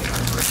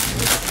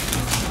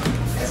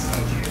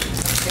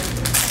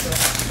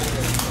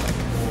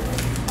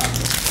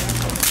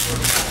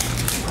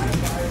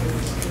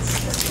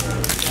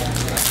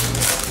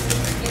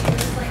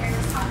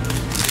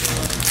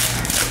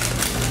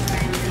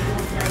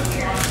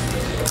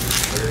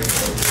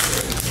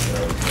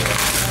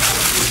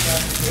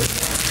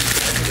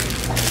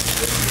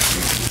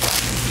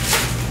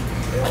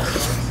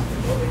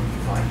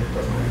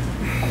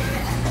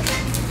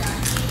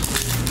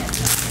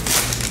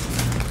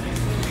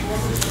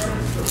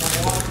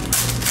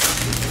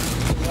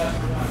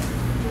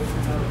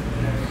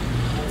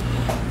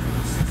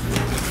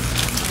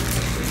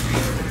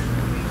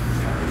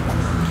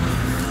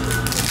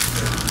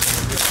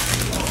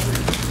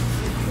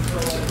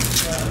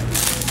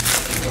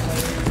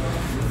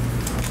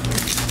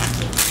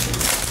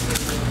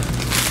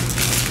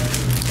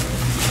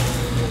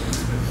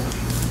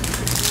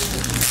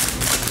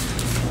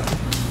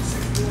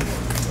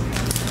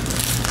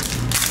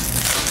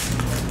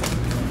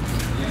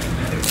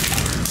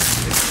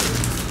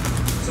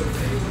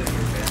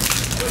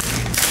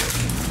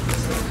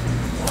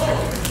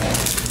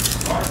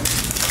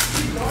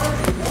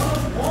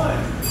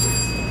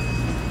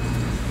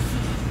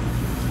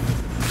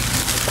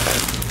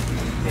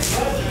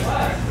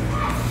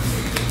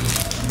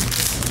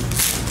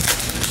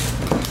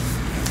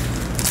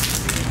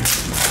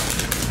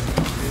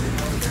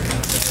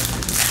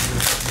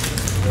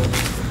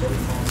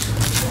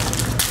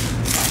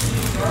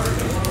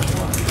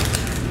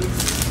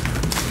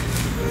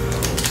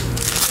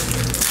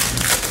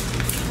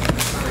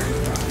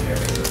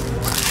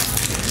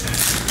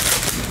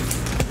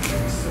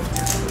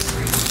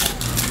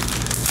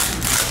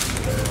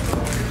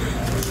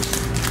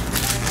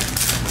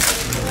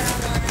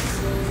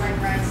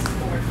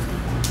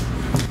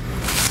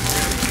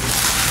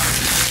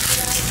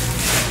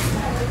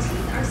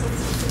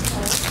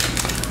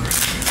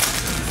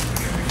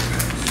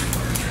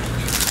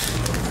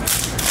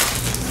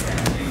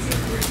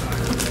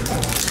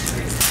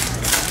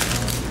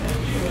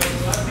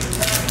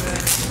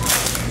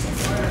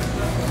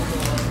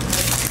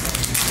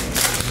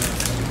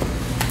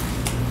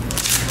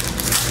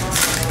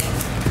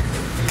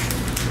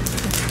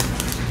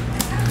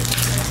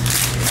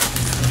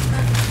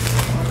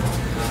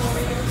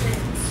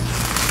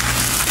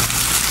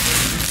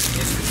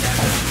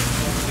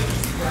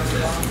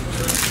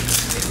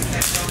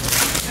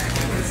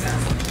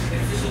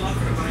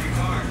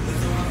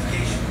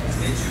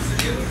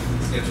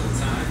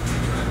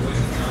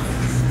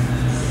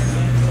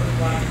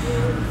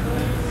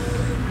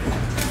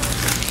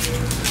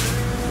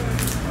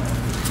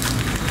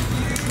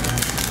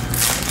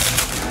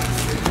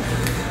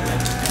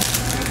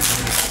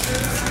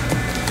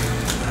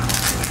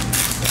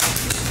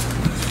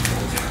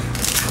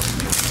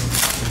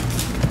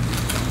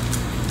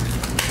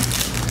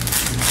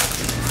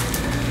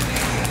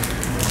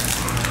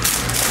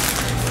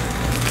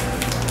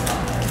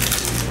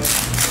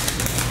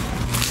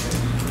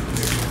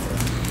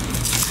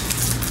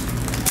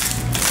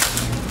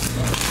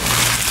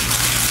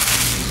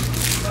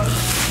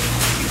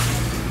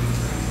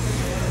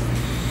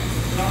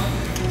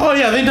 Oh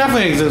yeah, they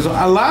definitely exist.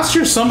 Last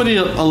year somebody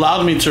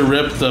allowed me to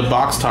rip the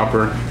box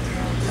topper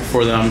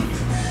for them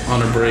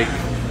on a break.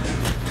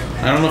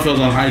 I don't know if it was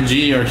on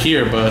IG or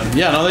here, but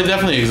yeah, no, they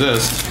definitely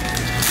exist.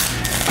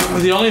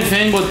 The only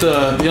thing with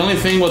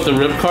the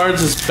rip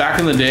cards is back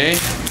in the day,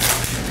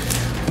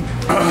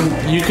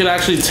 you could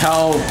actually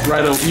tell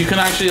you can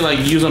actually like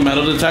use a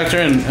metal detector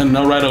and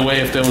know right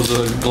away if there was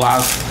a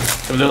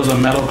if there was a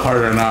metal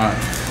card or not.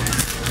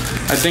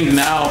 I think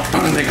now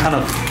they kind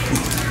of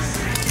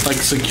like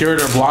secure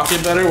it or block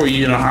it better, where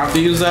you don't have to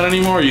use that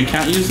anymore, or you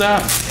can't use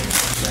that.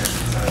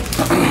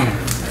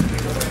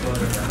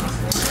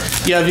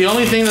 Yeah, the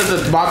only thing that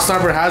the box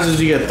topper has is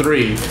you get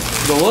 3.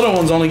 The little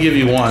ones only give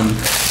you 1.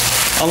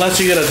 Unless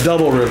you get a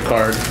double rip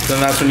card,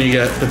 then that's when you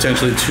get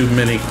potentially 2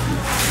 mini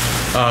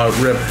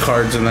rip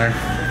cards in there.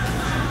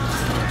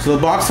 So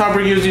the box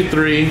topper gives you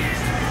 3,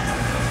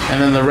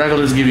 and then the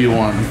regulars give you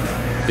 1.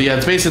 But yeah,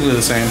 it's basically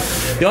the same.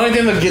 The only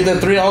thing that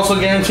the 3 also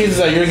guarantees is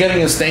that you're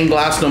getting a stained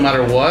glass no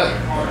matter what,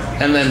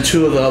 and then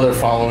 2 of the other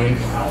following.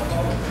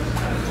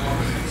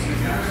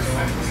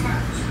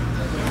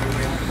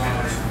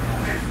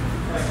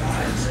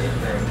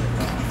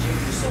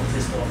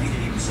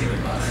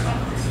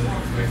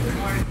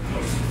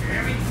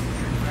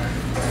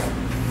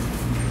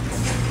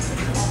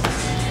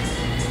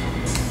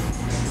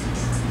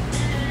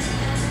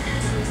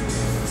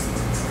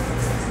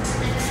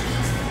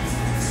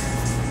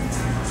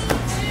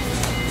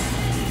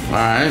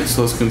 Alright,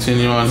 so let's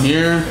continue on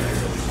here.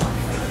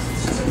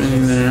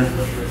 Spinning there.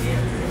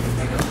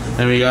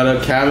 And we got a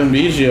Cabin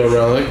Biggio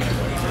relic.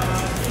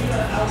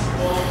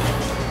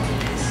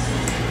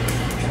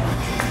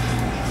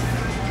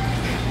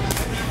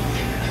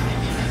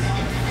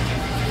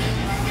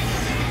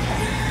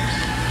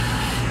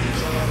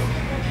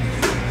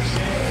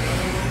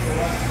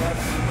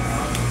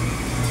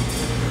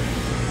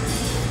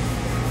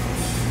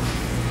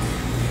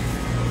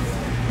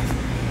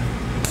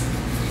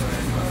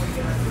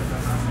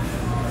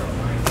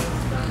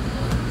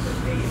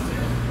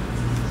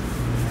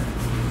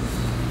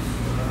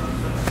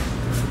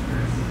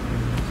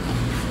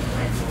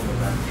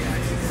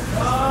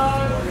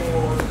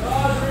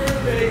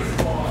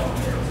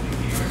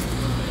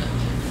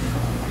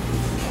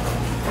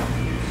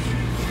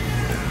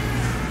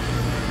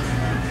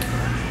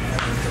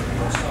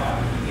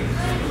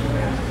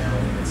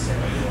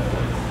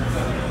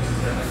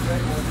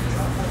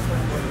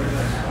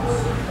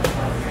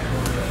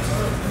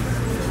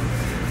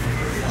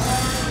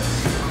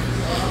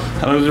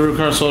 The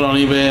car sold on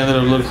eBay and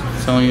then look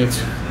selling it.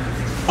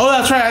 Oh,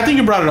 that's right. I think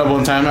you brought it up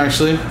one time,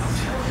 actually.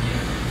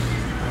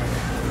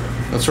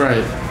 That's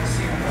right.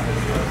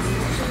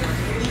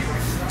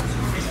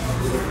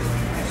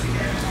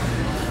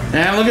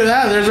 And look at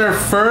that. There's our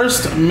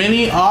first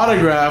mini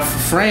autograph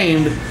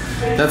framed.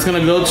 That's going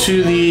to go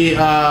to the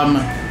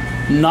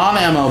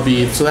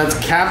non-MLB. So that's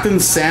Captain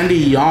Sandy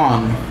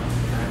Yawn.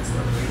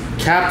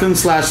 Captain /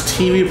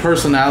 TV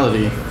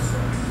personality.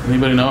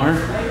 Anybody know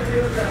her?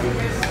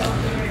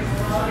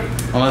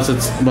 Unless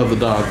it's about the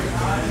dog.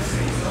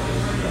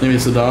 Maybe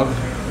it's the dog.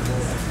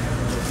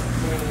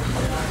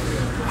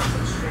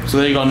 So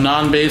there you go.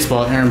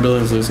 Non-baseball. Aaron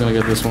Billingsley is going to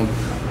get this one.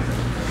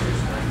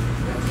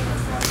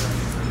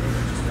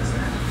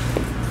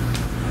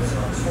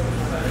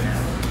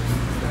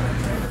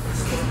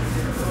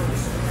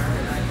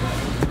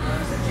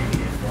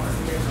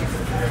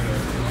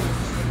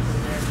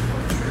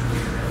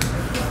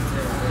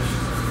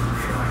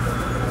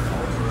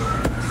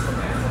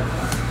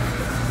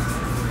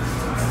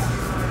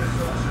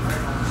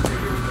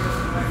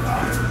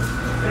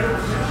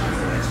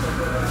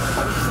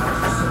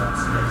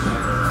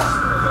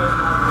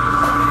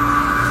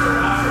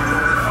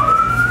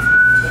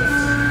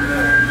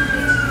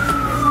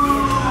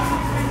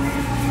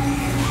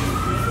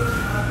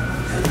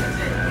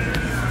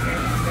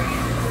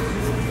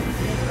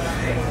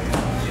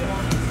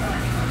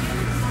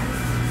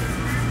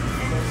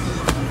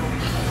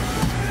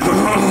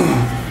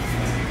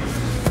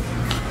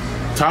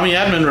 Tommy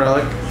Edman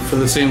relic for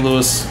the St.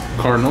 Louis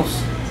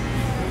Cardinals.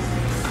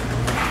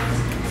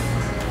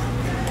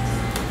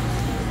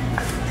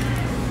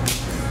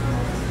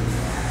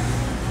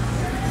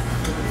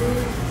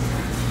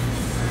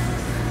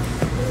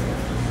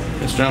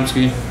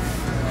 Yastrzemski.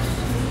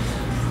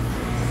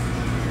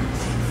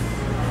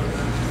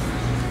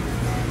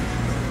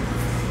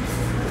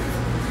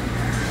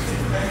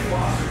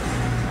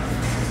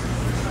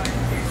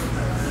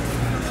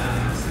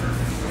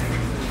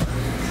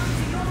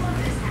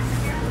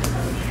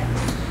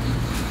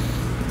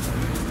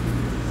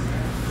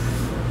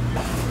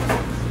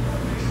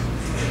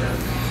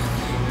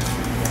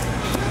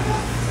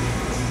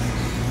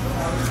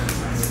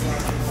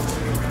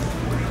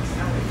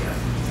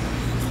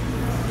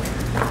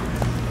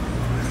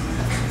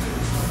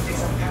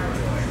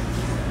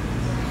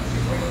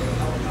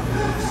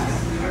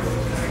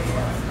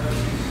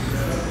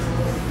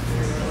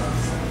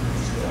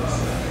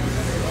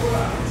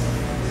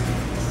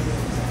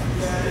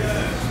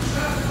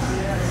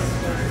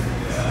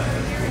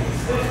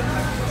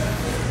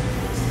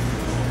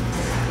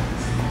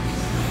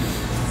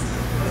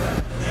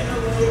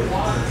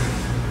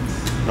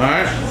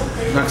 Alright,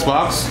 next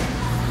box.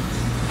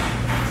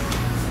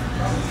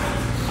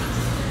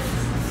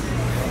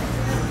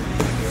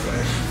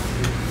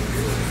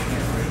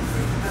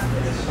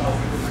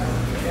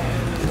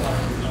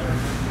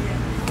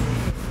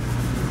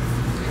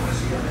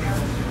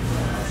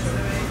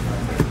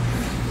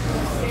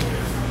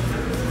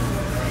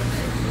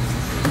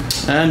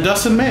 And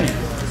Dustin May.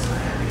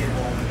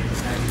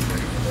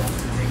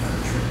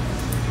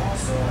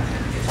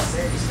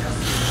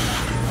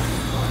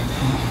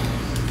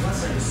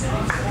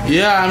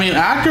 Yeah, I mean,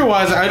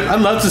 actor-wise, I'd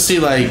love to see,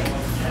 like,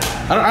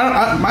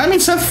 I mean,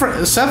 Seth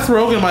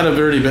Rogen might have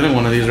already been in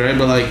one of these, right?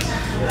 But like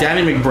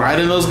Danny McBride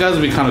and those guys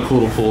would be kind of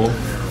cool to pull.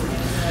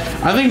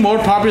 I think more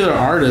popular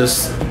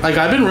artists, like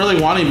I've been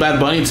really wanting Bad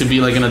Bunny to be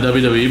like in a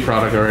WWE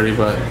product already,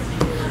 but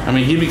I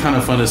mean, he'd be kind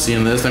of fun to see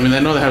in this. I mean, I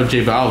know they have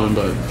J Balvin,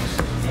 but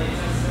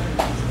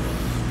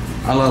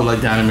I love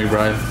like Danny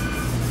McBride.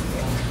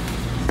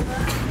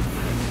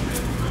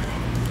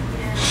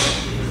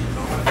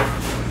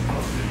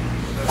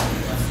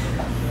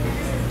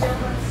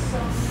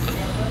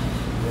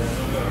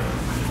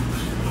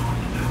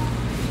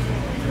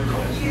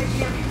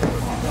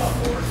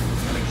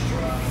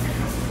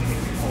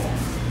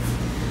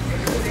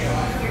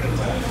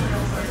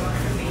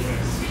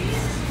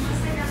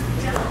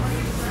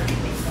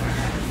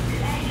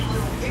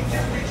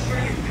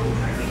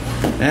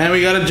 And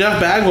we got a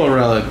Jeff Bagwell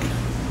relic.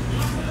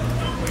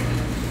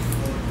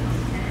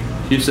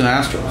 Houston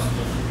Astros.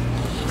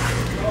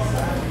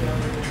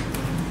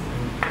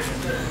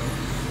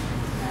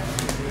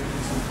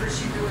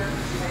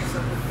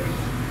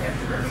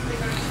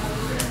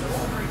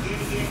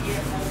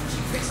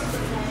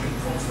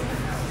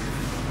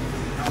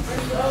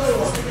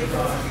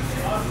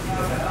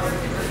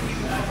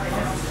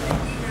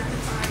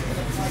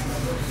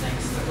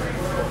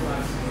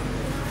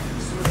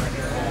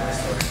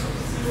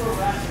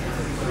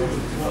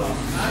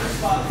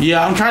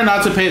 Yeah, I'm trying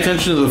not to pay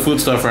attention to the food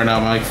stuff right now,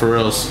 Mike, for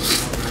reals.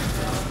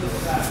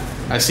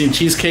 I seen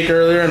cheesecake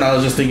earlier and I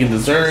was just thinking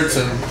desserts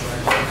and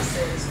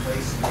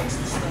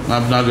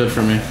not good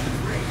for me.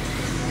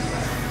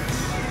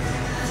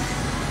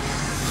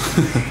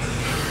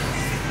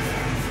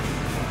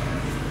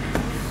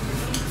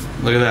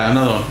 Look at that,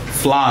 another one.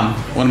 Flan,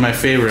 one of my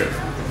favorite,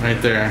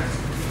 right there.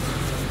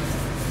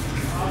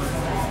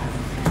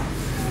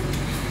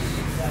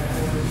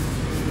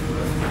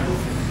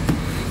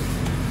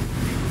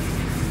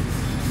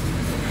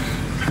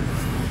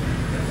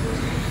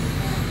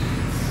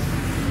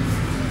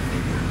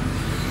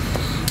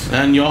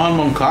 And Johan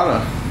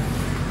Moncada.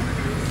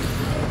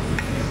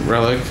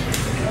 Relic.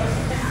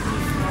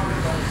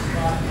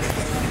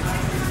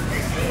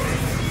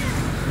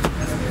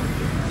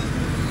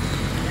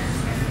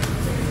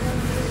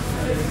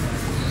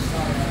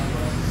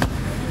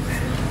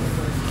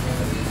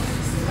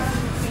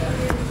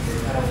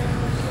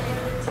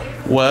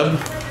 Webb.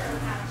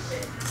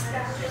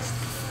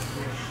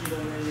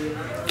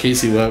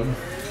 Casey Webb.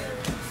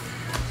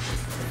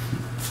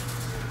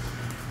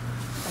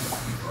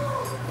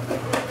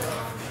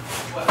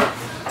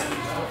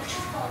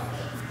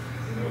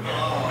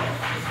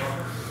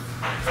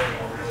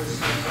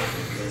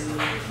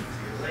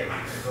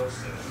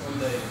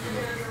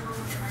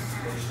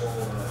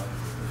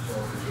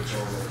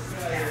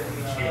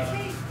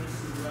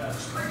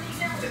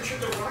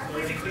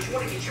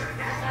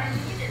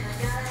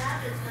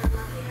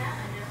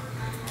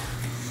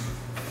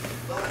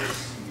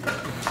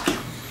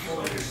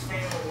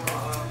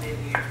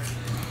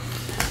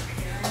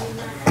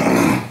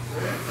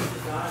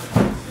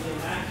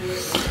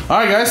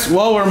 Alright guys,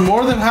 well we're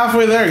more than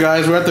halfway there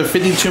guys. We're at the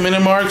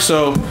 52-minute mark,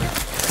 so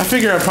I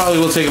figure I probably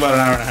will take about an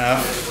hour and a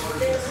half.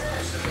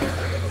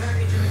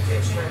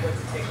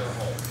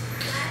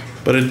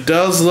 But it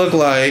does look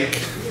like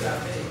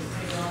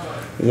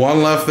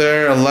 1 left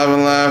there,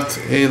 11 left,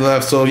 8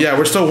 left. So yeah,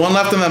 we're still 1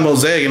 left in that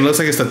mosaic, and it looks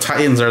like it's the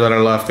Titans there that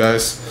are left,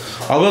 guys.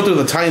 I'll go through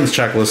the Titans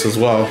checklist as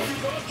well.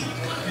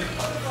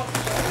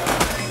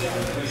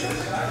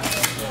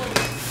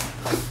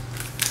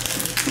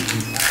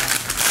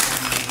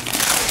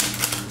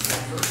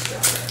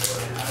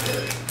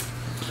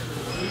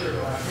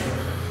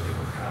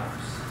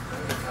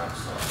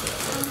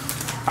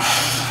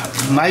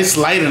 Nice,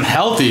 light, and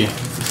healthy.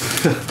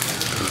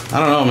 I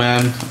don't know,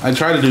 man. I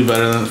try to do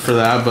better for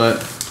that,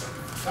 but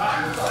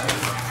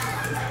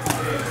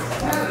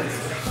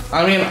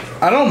I mean,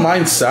 I don't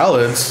mind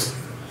salads,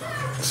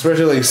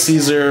 especially like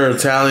Caesar,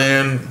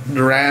 Italian,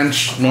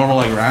 ranch, normal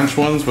like ranch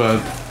ones.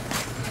 But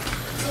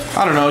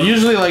I don't know.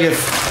 Usually, like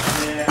if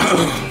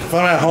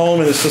I'm at home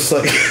and it's just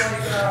like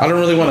I don't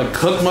really want to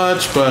cook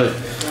much, but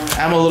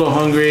I'm a little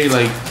hungry.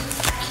 Like,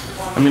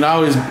 I mean, I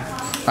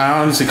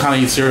honestly kind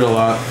of eat cereal a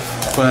lot.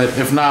 But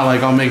if not,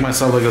 like I'll make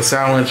myself like a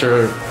sandwich,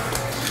 or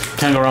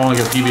can't go wrong with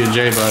like a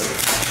PB&J. But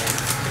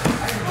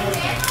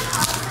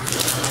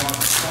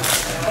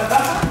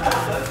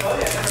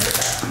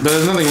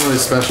there's nothing really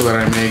special that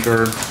I make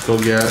or go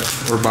get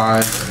or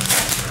buy.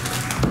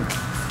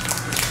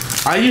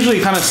 I usually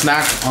kind of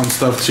snack on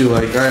stuff too.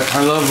 Like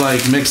I love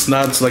like mixed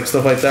nuts, like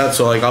stuff like that.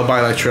 So like I'll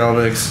buy like trail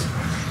mix,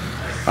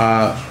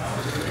 buy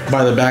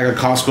the bag of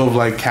Costco of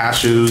like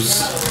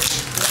cashews,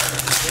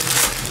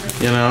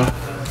 you know.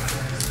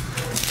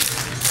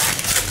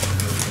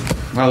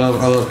 I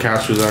love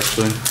cashews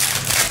actually.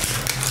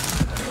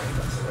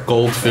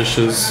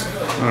 Goldfishes.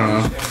 I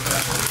don't know.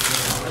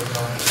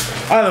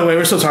 Either way,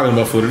 we're still talking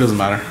about food. It doesn't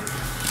matter.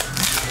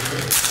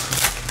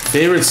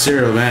 Favorite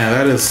cereal, man.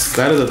 That is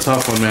a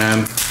tough one,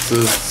 man.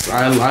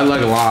 I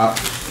like a lot.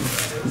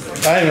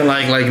 I even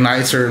like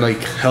nicer, like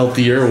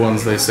healthier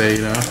ones. They say,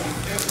 you know,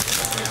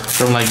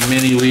 from like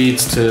mini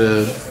wheats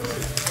to,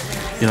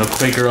 you know,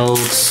 Quaker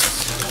Oats.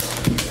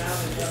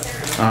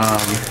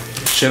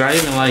 Shit, I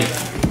even like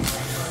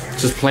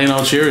just plain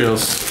old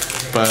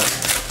Cheerios, but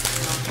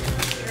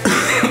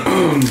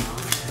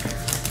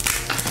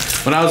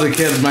when I was a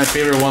kid, my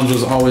favorite ones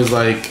was always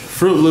like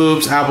Fruit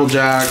Loops, Apple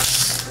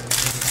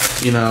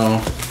Jacks, you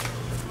know.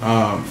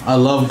 I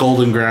love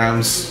Golden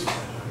Grams.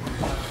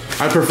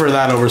 I prefer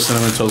that over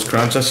Cinnamon Toast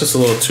Crunch. That's just a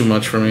little too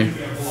much for me.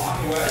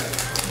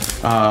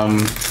 I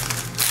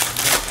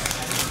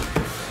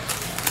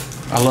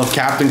love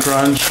Captain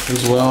Crunch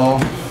as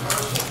well.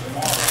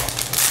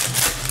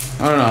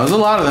 I don't know. There's a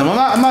lot of them.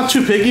 I'm not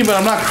too picky, but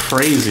I'm not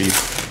crazy.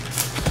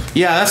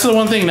 Yeah, that's the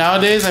one thing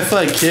nowadays. I feel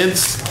like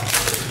kids,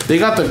 they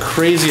got the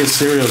craziest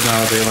cereals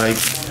nowadays. Like,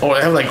 oh,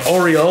 they have like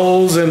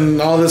Oreos and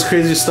all this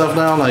crazy stuff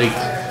now. Like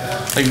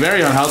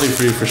very unhealthy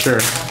for you for sure.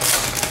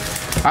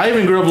 I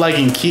even grew up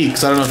liking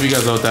Keeks. I don't know if you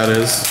guys know what that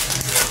is,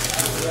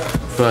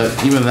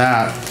 but even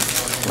that,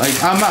 like,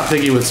 I'm not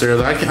picky with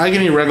cereal. I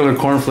can eat regular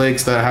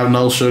cornflakes that have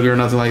no sugar or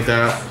nothing like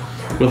that,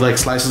 with like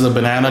slices of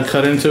banana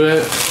cut into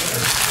it.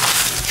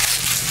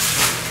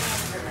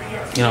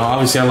 You know,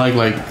 obviously I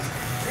like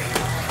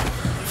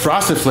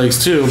Frosted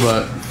Flakes too,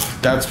 but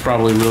that's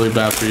probably really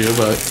bad for you.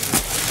 But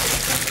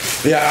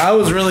yeah, I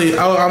was really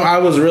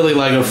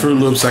like a Fruit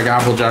Loops, like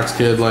Apple Jacks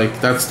kid. Like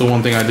that's the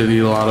one thing I did eat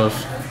a lot of.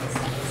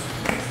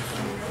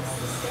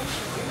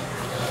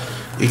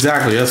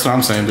 Exactly, that's what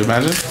I'm saying, dude.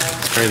 Imagine,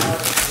 it's crazy.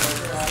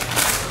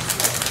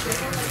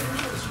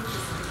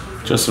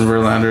 Justin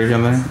Verlander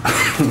again there.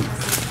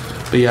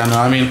 But yeah, no,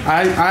 I mean,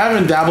 I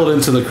haven't dabbled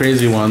into the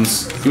crazy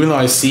ones, even though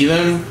I see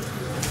them.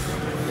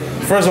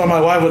 First of all, my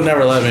wife would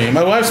never let me.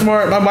 My wife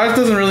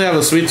doesn't really have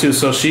a sweet tooth,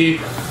 so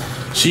she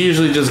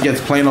usually just gets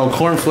plain old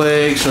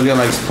cornflakes. She'll get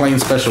like plain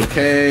Special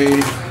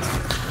K,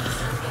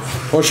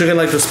 or she'll get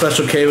like the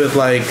Special K with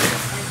like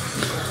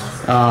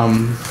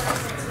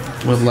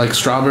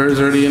strawberries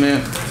already in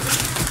it.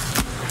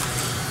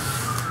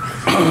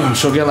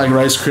 she'll get like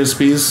Rice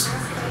Krispies.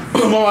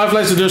 What my wife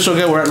likes to do is she'll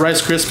get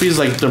Rice Krispies,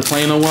 like the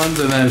plain ones,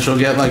 and then she'll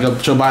get like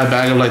she'll buy a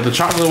bag of like the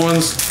chocolate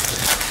ones,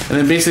 and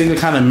then basically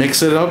kind of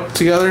mix it up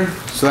together,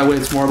 so that way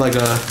it's more like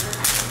a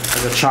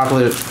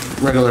chocolate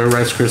regular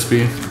Rice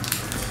Krispie.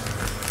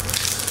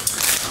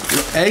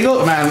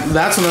 Eggo, man,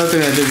 that's another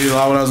thing I did do a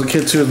lot when I was a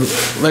kid too.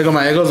 Lego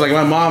my Eggos, like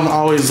my mom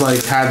always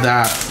like had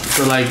that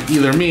for like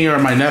either me or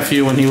my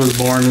nephew when he was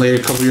born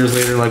later, a couple years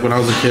later, like when I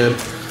was a kid.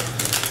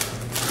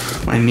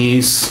 My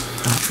niece,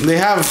 they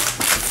have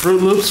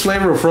Fruit Loops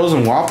flavor of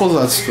frozen waffles.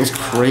 That's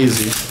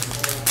crazy.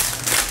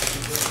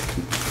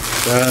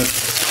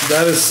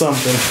 That is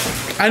something.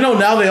 I know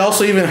now they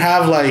also even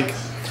have like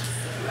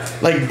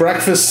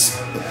breakfast.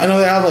 I know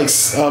they have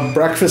like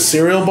breakfast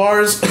cereal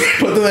bars,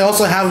 but then they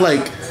also have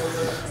like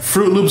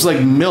Fruit Loops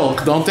like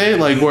milk, don't they?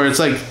 Like where it's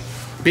like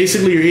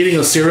basically you're eating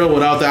a cereal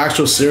without the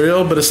actual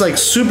cereal, but it's like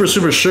super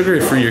sugary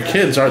for your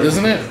kids,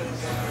 isn't it?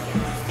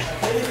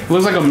 It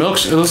looks like a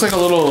milk. It looks like a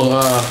little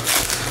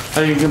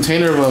like a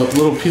container of a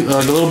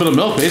little bit of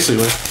milk,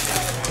 basically.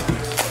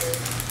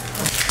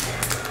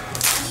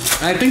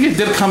 And I think it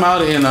did come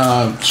out in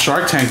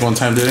Shark Tank one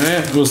time, didn't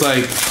it? It was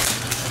like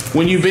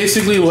when you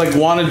basically like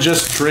want to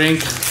just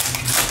drink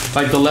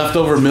like the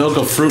leftover milk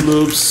of Fruit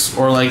Loops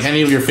or like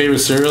any of your favorite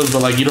cereals,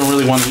 but like you don't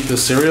really want to eat the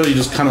cereal, you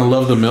just kind of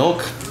love the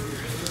milk.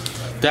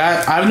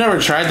 That I've never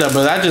tried that,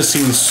 but that just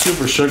seems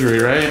super sugary,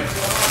 right?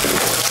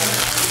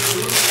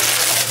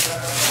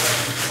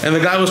 And the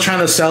guy was trying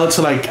to sell it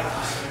to like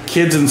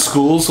kids in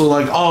school, so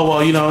like, oh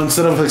well, you know,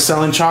 instead of like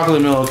selling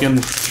chocolate milk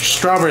and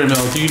strawberry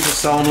milk, you just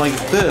sell them like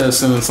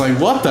this, and it's like,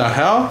 what the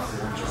hell?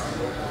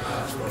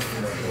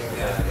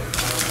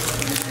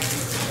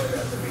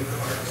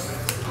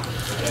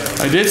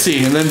 I did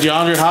see, and then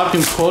DeAndre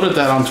Hopkins quoted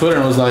that on Twitter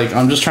and was like,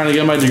 I'm just trying to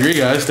get my degree,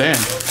 guys, damn.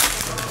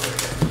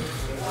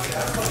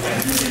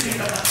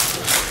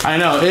 I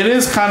know, it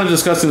is kind of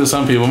disgusting to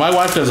some people. My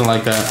wife doesn't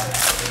like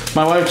that.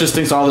 My wife just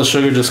thinks all the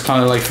sugar just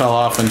kind of like fell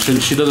off, and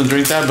she doesn't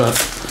drink that, but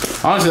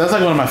honestly, that's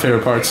like one of my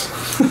favorite parts.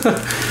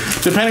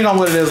 Depending on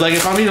what it is, like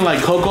if I'm eating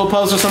like Cocoa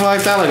Puffs or something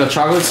like that, like a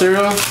chocolate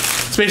cereal,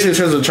 it's basically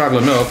turns into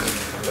chocolate milk.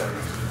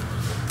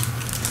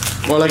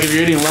 Or like if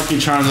you're eating Lucky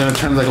Charms and it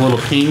turns like a little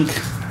pink,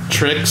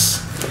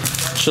 Tricks,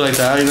 shit like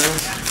that, you know?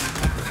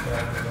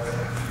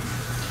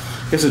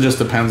 I guess it just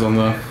depends on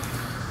the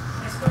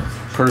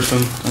person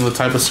and the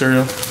type of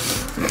cereal.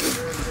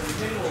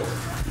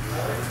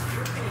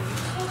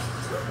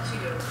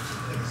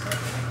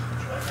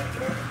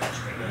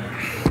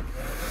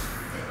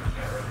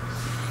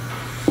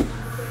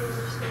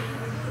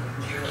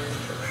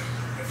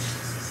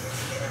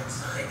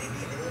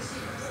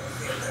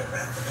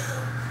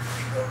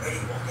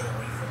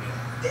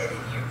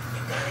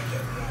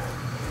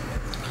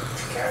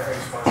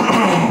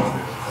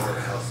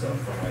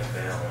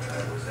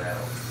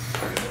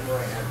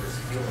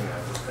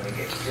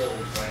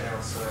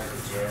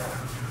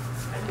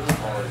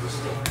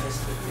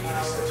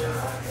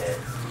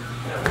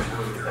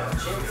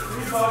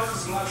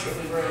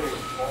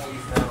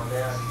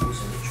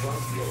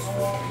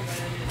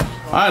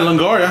 Alright,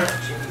 Longoria.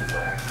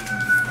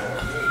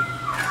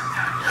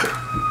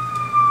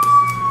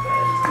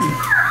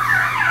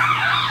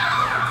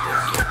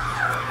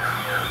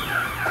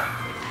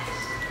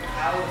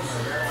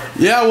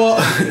 Yeah,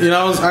 well, you know,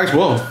 I was actually,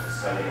 whoa.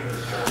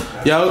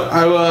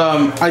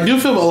 Yeah, I do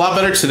feel a lot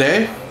better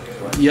today.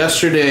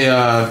 Yesterday,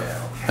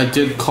 I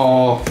did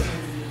call.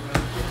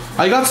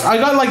 I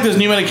got like this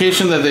new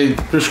medication that they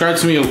prescribed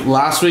to me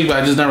last week, but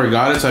I just never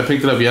got it, so I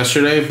picked it up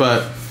yesterday.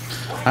 But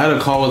I had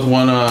a call with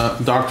one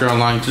doctor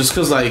online just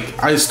because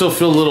like I still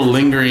feel little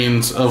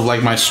lingerings of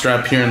like my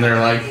strep here and there.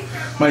 Like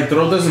my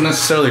throat doesn't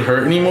necessarily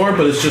hurt anymore,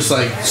 but it's just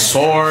like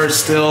sore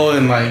still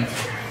and like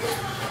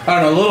I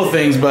don't know, little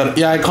things. But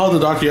yeah, I called the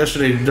doctor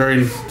yesterday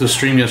during the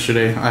stream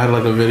yesterday. I had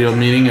like a video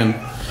meeting and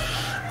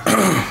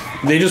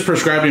they just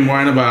prescribed me more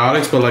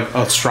antibiotics, but like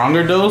a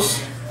stronger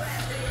dose.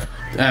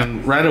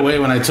 And right away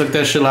when I took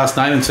that shit last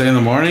night and today in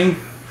the morning,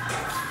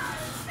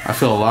 I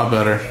feel a lot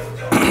better.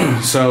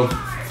 So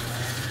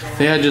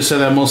they had just said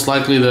that most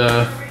likely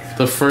the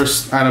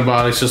first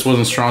antibiotics just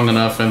wasn't strong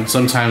enough, and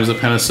sometimes the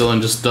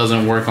penicillin just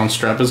doesn't work on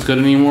strep as good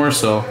anymore,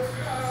 so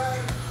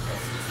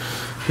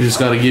you just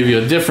got to give you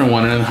a different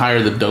one and then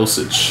higher the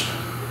dosage.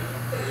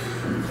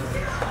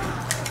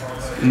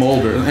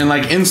 Mulder. And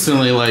like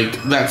instantly,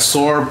 like that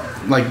sore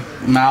like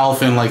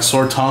mouth and like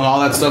sore tongue, all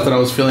that stuff that I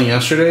was feeling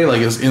yesterday,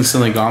 like is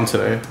instantly gone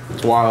today.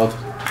 It's wild.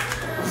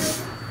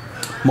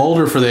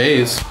 Mulder for the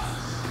A's.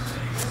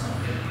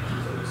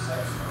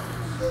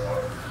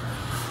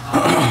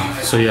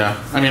 So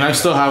yeah, I mean, I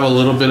still have a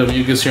little bit of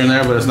mucus here and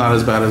there, but it's not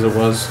as bad as it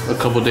was a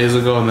couple days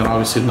ago, and then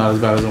obviously not as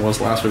bad as it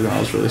was last week when I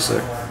was really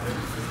sick.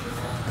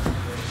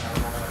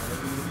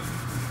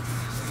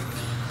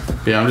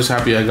 But yeah, I'm just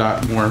happy I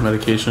got more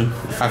medication,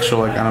 actual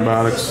like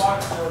antibiotics.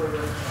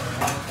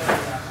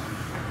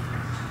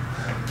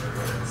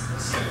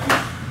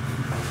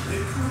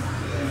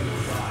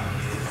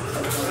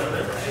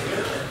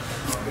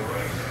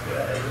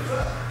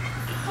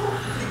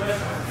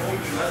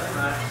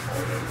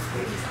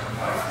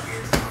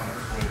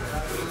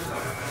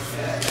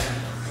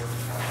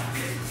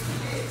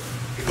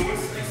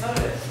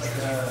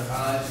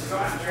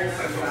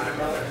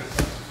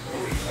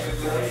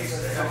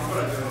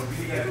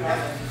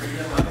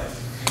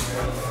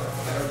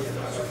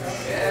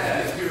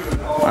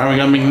 Alright, we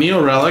got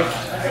McNeil relic. I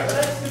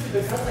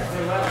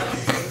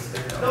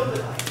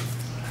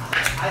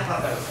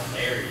thought that was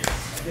hilarious.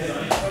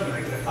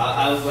 I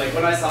was like,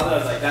 when I saw that, I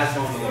was like, that's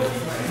going to go wrong.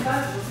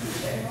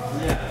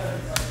 Yeah.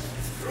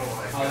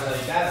 I was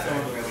like, that's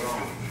going to go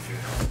wrong.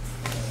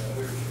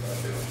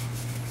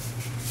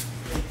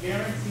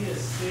 Guaranteed a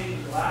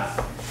stained glass.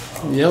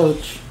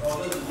 Yelich.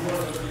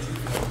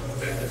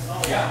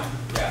 Yeah.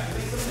 Yeah.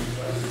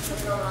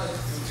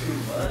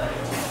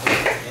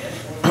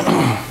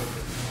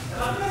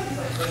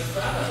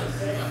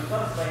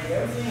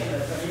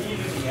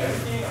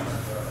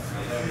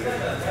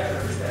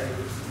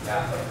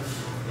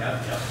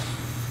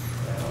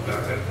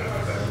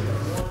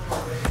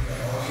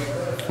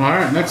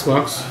 Alright, next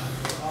box.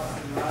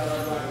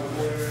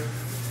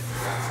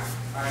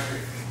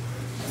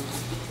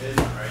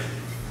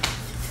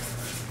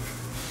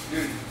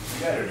 Dude, you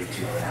got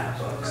 32.5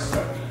 bucks.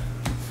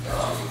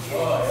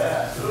 Oh,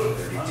 yeah.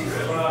 32.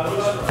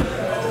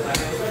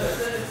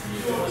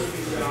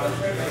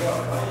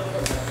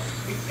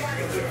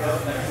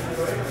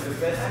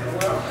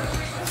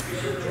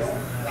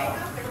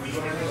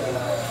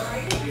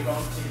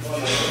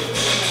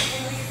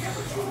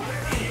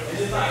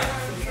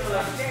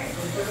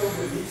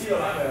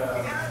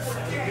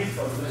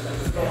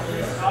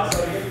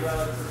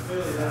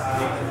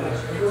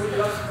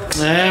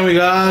 And we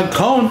got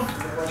Cone.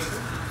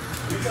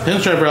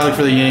 Pinstripe relic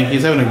for the Yankees.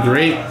 He's having a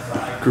great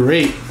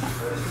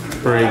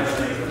break.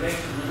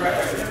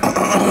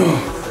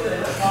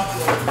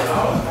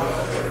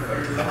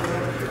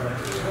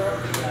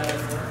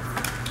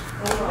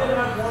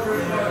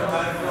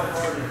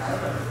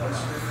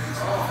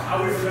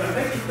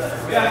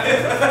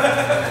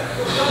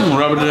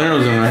 Robert De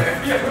Niro's in there.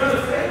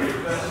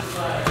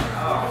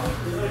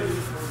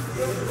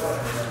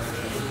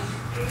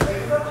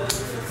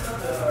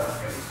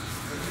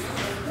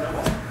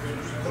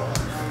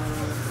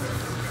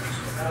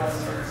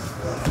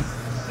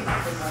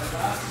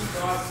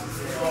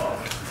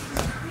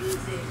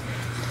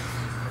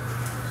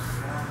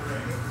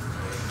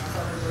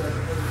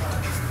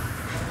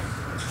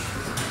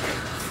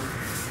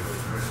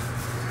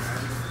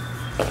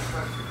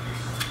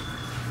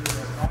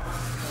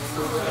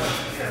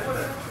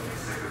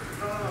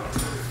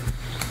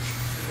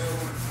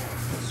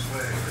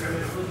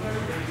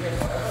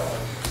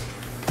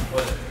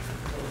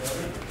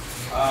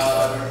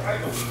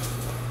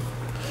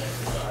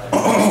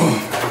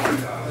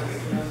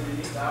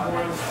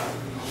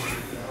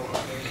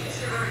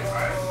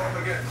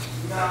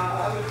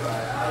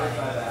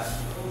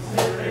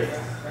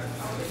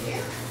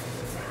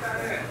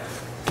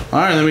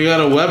 Alright, then we got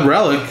a Webb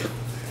relic.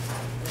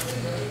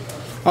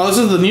 Oh, this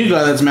is the new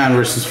guy that's Man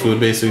vs.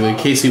 Food, basically.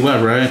 Casey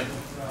Webb, right?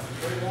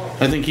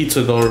 I think he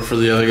took over for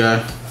the other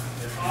guy.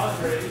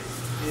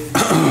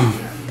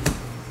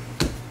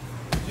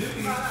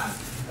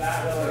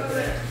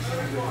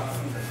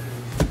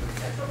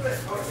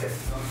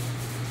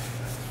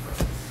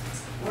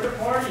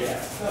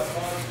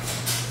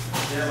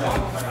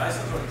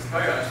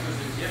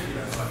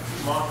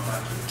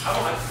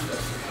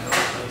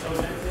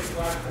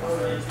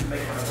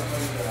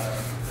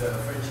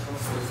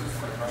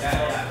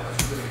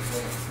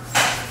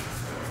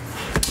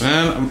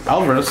 And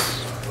Alvarez.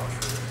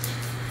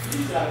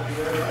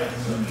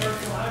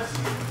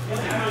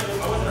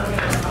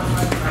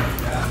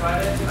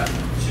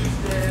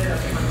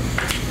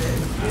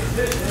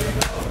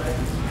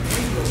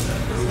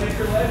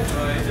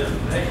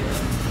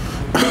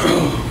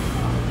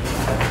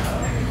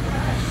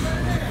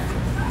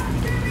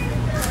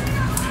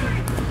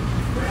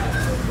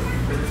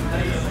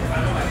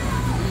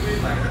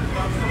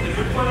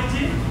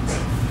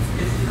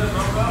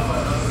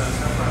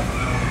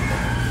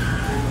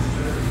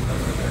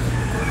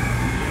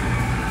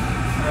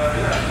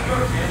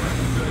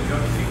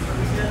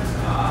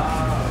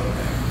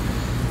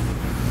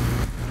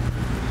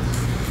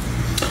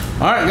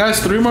 Alright guys,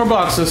 3 more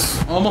boxes.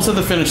 Almost at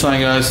the finish line,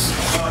 guys.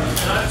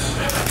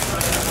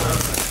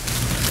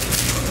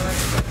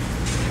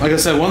 Like I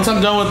said, once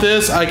I'm done with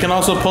this, I can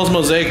also post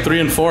Mosaic 3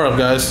 and 4 up,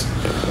 guys.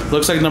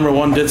 Looks like number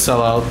 1 did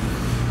sell out.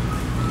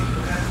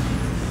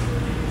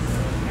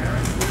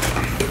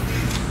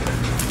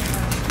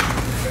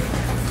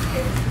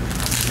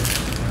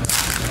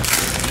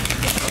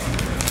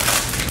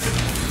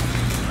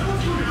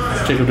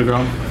 Jacob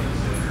DeGrom.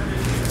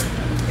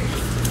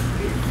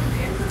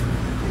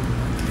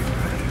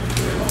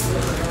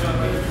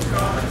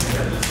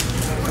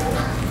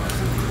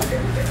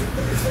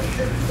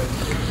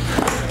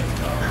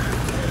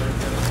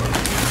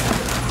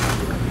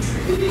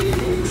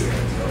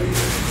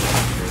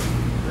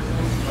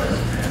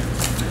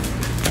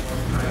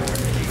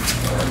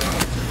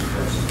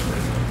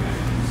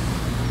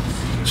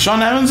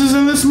 Sean Evans is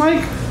in this,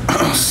 Mike?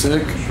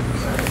 Sick.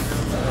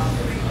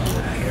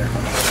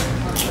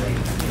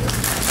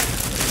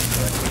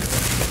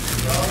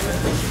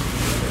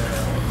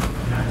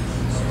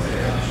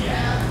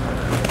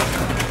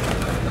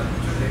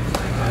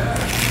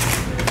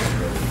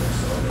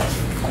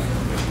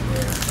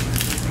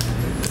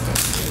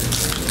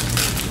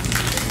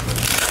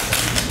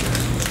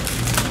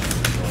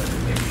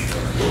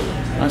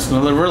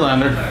 Another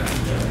Verlander.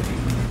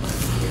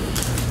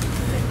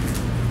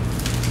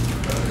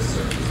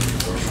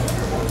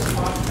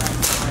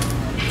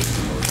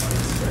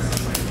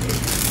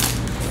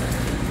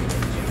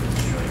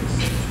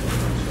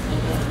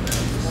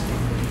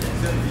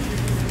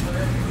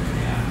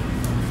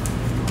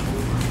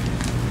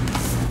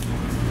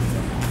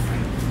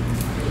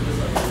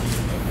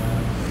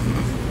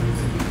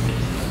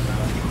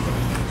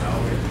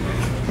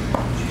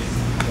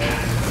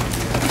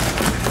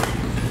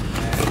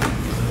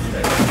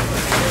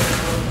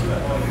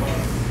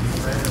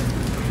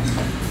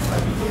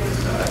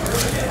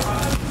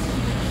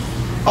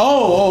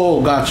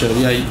 Oh, gotcha.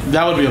 Yeah,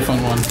 that would be a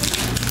fun one.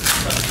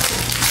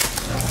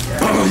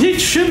 He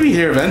should be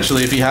here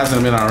eventually if he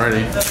hasn't been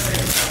already.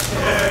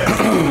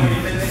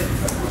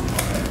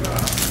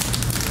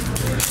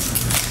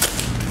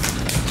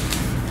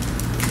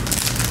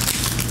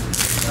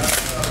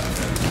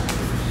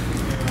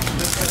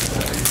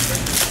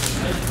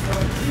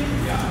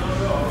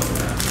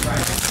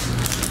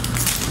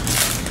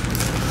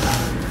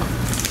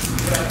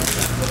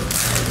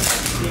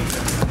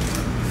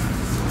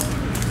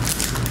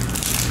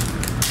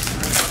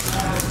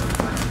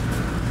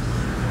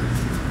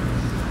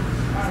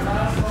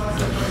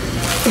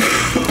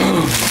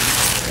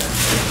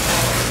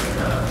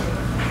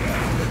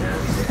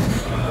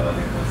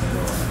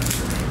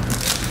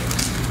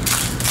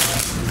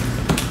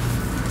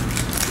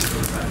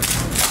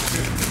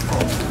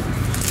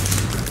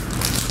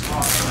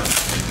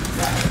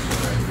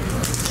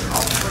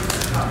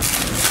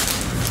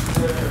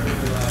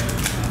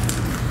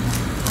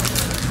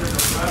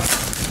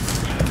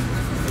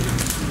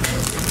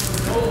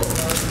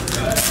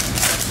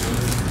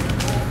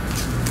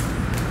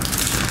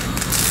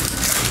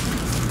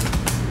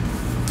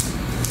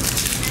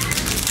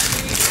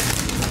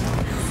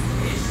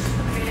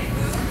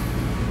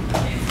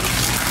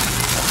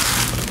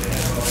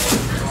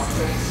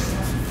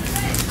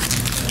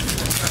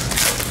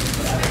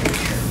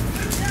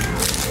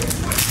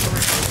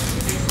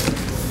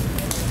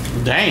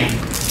 Dang.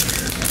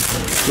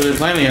 But it's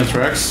landing against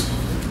Rex.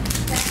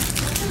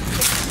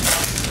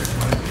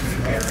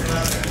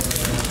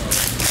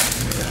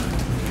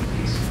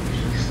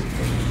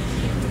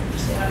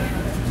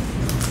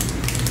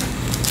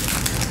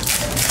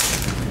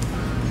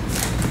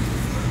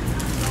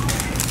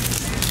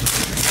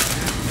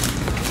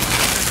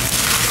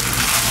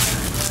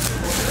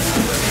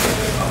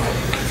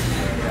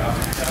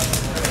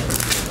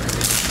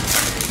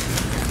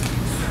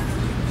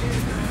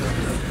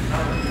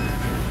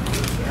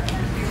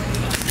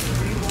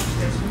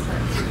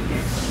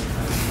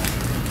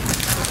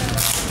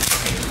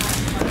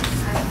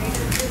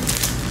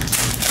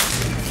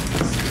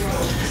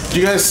 Do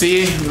you guys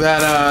see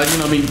that, you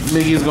know,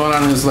 Miggy's going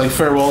on his, like,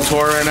 farewell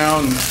tour right now,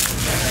 and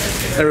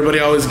everybody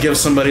always gives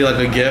somebody, like,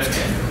 a gift.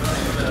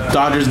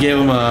 Dodgers gave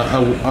him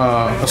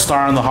a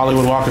star on the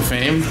Hollywood Walk of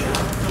Fame.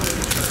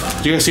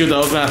 Do you guys see what the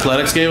Oakland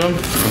Athletics gave him?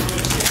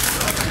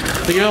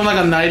 They gave him, like,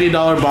 a $90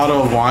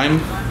 bottle of wine.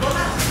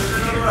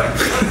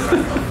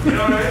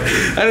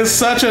 That is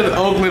such an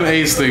Oakland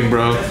A's thing,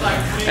 bro.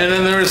 And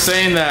then they were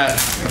saying that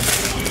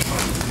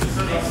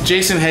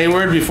Jason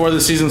Hayward, before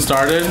the season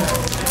started,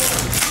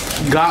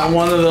 got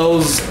one of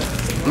those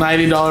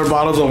 $90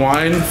 bottles of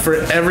wine for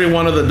every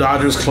one of the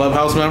Dodgers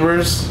clubhouse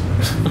members,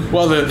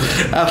 while the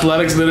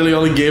Athletics literally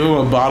only gave him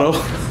a bottle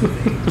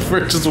for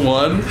just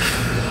one.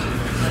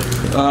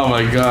 Oh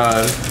my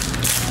god.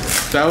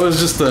 That was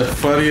just the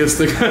funniest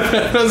thing.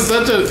 It was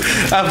such an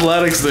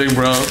Athletics thing,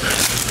 bro.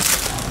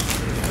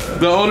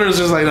 The owner's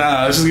just like,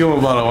 nah, let's just give him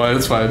a bottle of wine,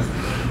 it's fine.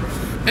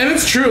 And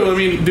it's true. I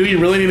mean, do you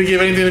really need to give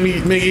anything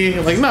to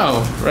Miggy? Like,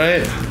 no,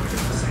 right?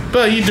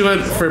 But you do it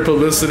for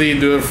publicity, you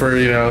do it for,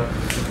 you know,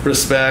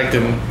 respect,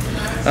 and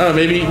I don't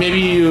know, maybe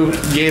you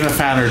gain a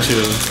fan or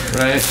two,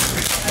 right?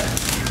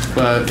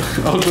 But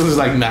Oakland is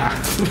like, nah.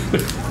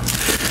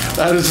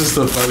 That is just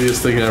the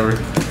funniest thing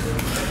ever.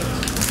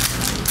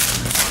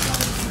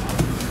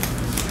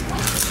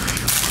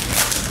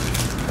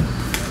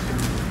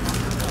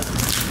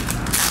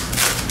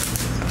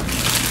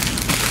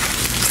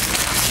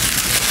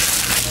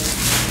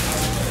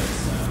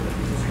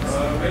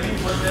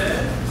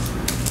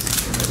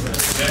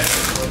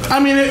 I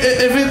mean,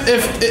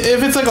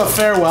 if it's like a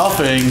farewell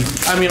thing,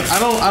 I mean, I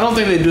don't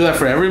think they do that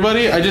for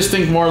everybody. I just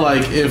think more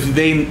like if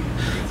they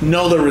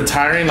know they're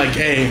retiring, like,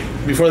 hey,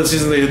 before the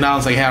season they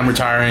announce like, hey, I'm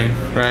retiring,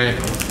 right?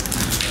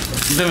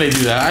 Then they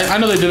do that. I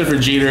know they did it for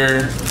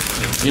Ginter.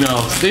 You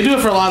know, they do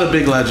it for a lot of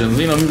big legends.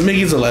 You know,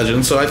 Miggy's a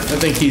legend, so I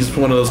think he's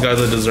one of those guys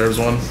that deserves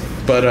one.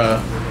 But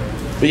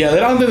yeah, I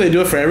don't think they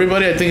do it for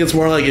everybody. I think it's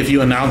more like if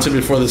you announce it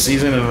before the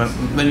season,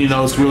 and then you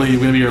know it's really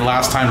going to be your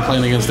last time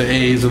playing against the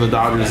A's or the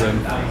Dodgers.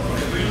 And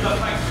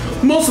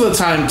most of the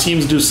time,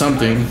 teams do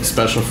something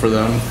special for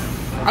them.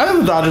 I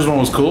think the Dodgers one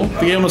was cool.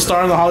 They gave him a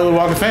star on the Hollywood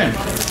Walk of Fame.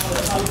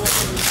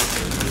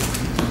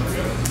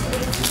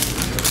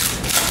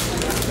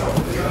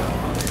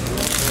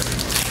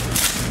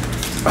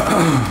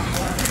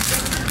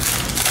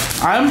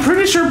 I'm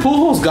pretty sure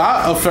Pujols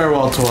got a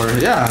farewell tour.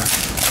 Yeah.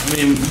 I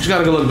mean, you just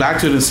gotta go look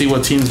back to it and see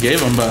what teams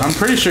gave him, but I'm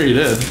pretty sure he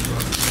did.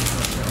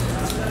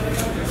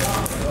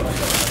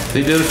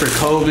 They did it for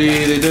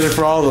Kobe. They did it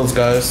for all those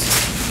guys.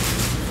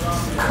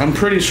 I'm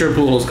pretty sure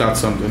Pujols got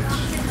something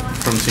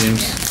from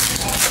teams.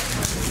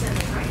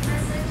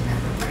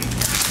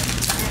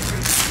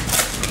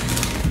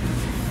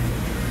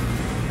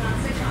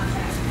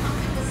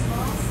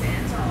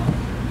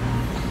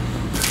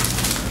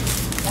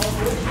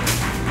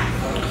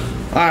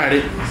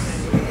 Alrighty.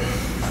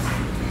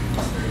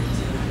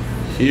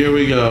 Here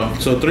we go.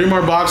 So 3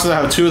 more boxes. I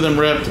have 2 of them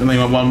ripped, and then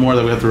we have 1 more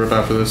that we have to rip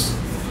after this.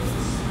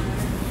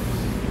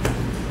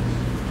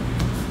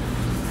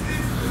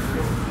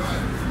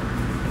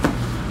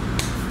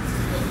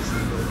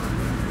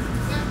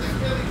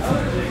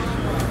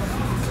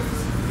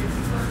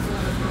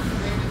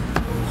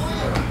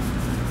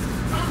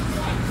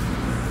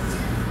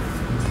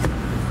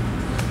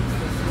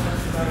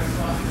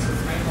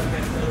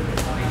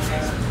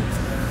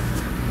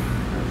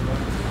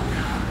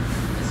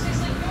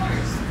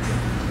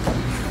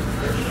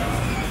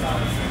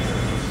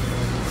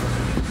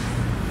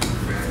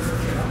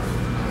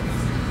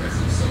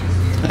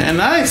 And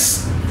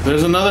nice.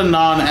 There's another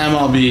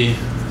non-MLB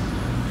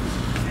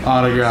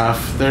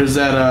autograph. There's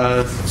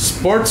that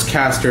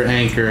sportscaster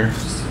anchor,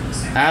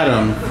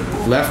 Adam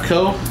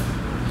Lefko.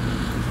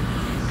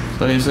 Is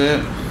that how you say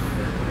it?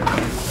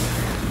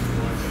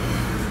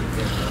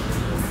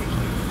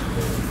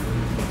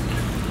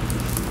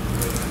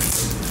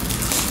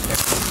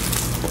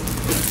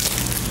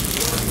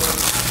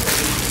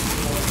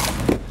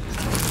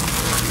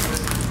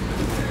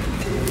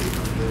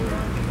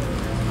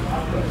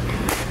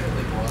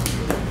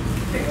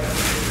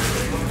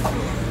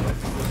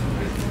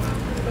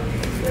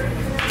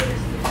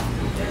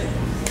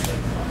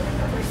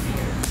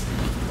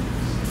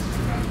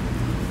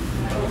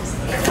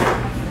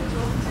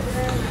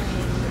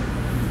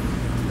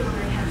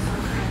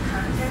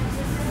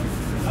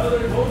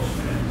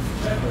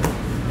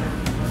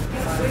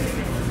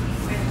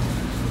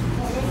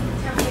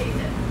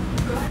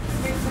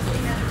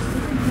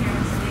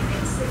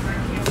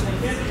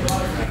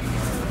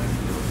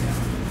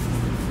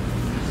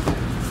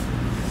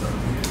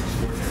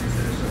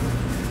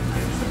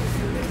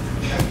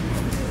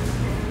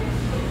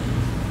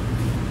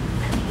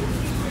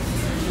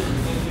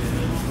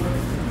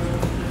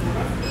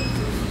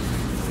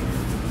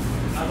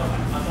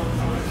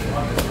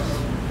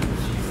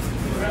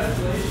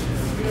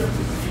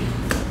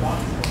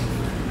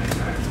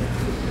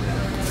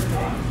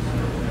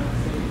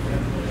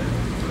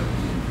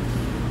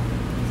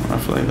 I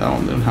feel like that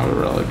one didn't have a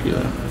relic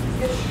either.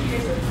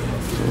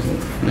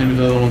 So maybe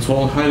the other one's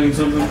hiding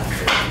something.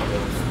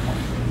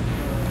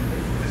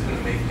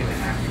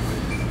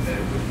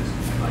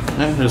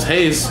 Yeah, there's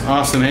Hayes,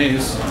 Austin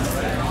Hayes.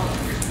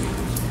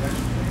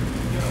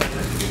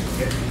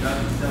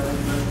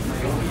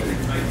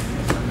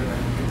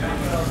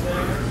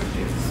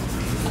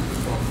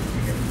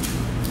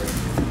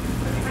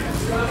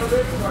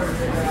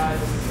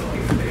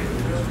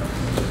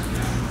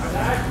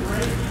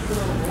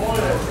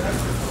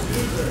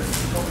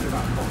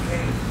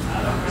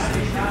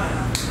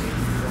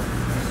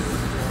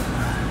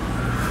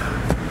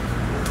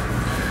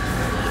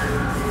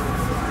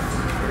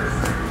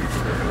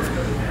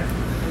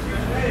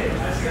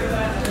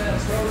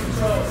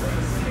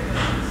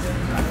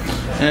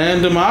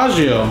 And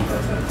DiMaggio.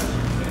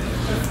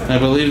 I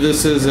believe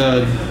this is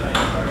the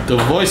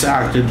voice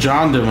actor,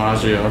 John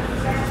DiMaggio.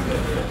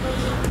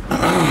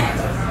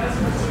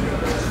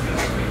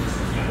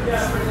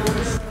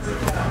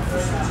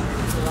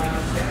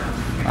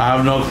 I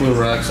have no clue,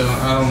 Rex.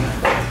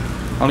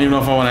 I don't even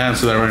know if I want to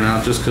answer that right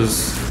now, just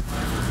because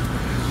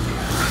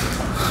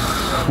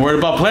worried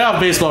about playoff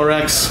baseball,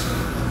 Rex.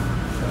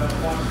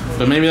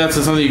 But maybe that's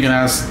something you can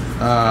ask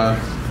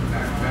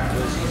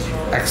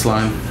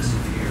X-Line.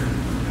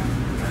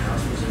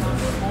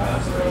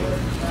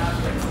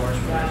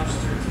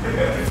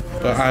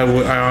 But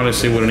I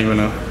honestly wouldn't even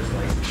know.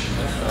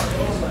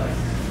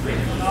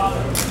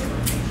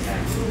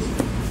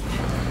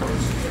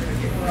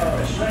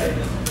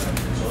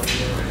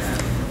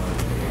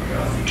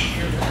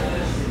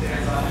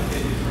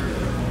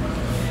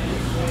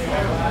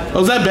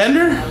 Oh, is that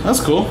Bender? That's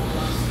cool.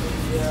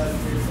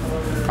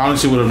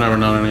 Honestly, would have never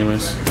known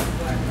anyways.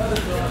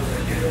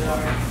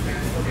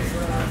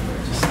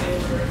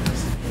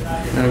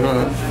 Yeah, go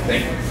ahead.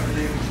 Thank you.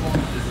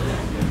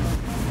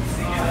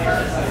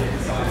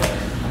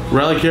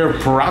 Relic here,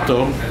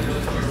 Parato.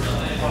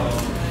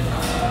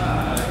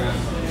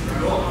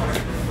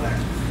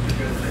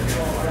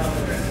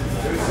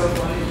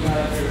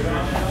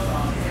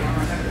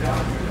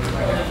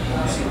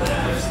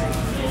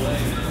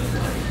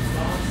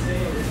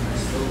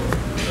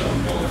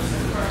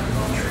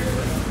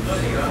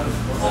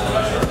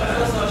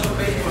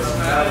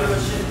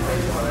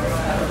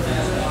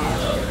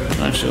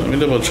 Actually, let me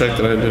double check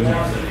that I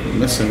didn't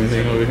miss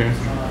anything over here.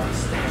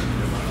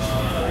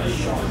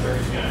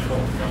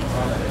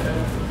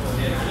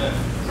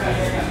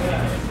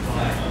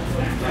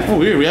 Oh,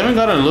 weird. We haven't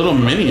got a little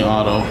mini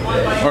auto.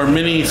 Or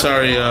mini,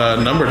 sorry,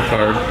 numbered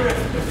card.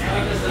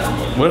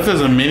 What if there's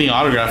a mini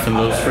autograph in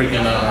those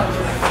freaking,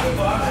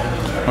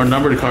 or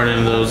numbered card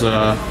in those,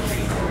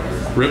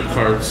 rip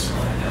cards?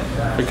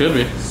 It could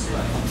be.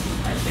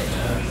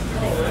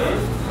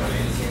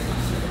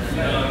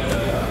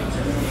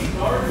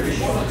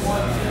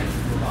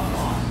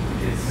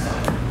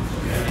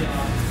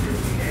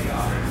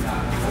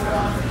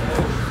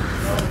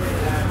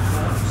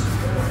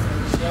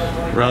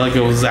 Relic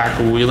of Zach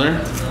Wheeler.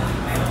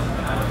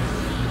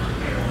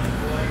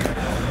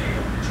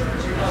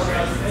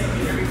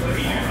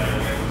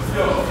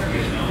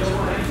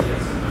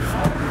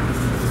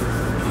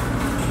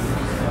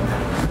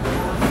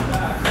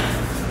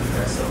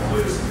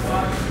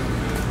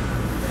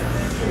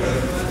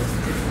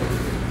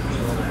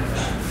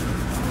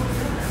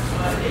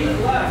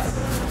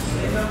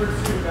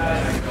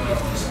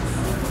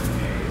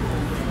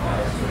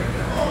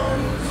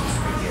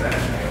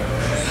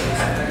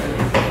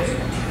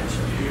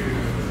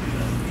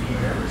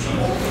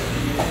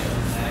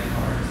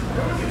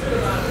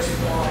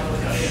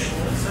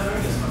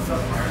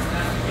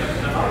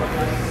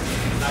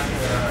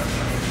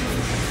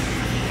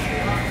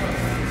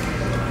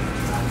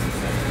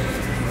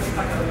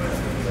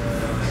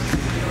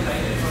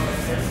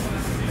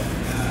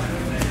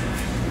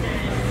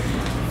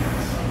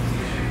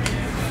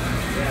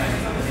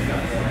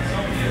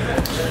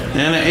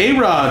 And an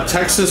A-Rod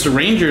Texas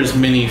Rangers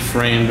mini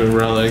framed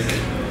relic.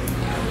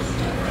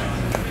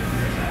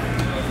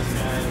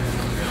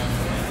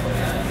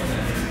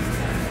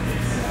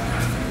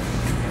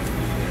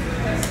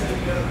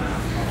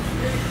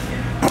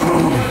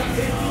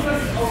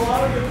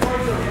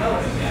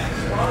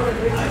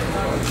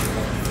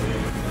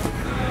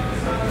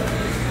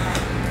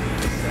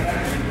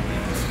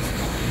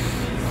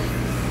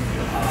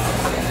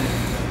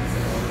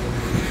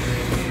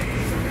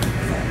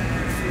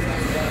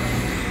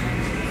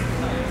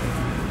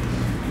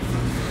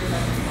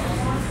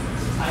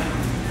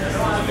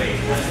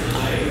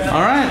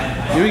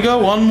 Alright, here we go,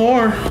 one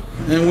more.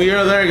 And we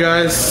are there,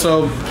 guys.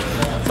 So,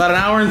 about an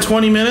hour and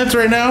 20 minutes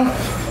right now.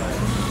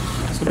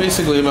 So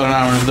basically about an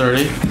hour and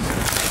 30.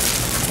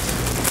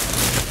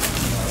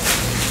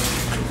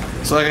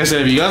 So like I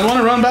said, if you guys want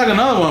to run back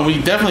another one, we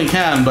definitely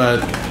can, but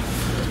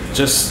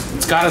just,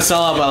 it's got to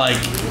sell out by like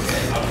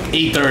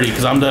 8:30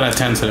 because I'm done at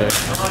 10 today,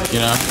 you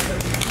know?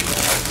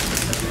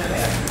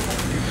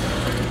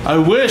 I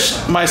wish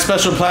my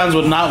special plans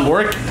would not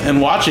work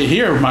and watch it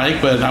here,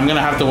 Mike, but I'm going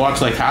to have to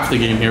watch like half the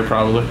game here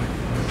probably.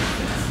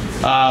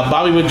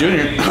 Bobby Wood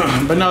Jr.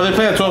 But no, they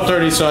play at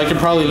 12:30, so I could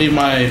probably leave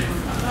my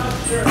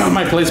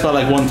my place by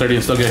like 1:30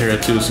 and still get here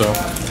at 2, so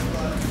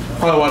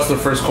probably watch the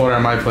first quarter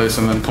at my place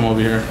and then come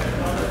over here.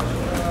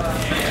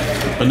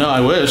 But no, I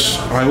wish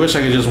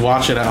I could just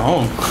watch it at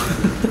home.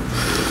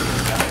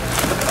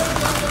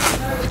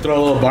 Throw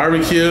a little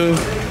barbecue.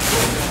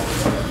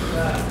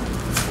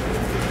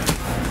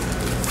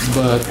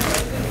 But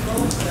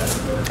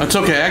that's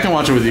okay, I can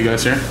watch it with you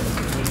guys here.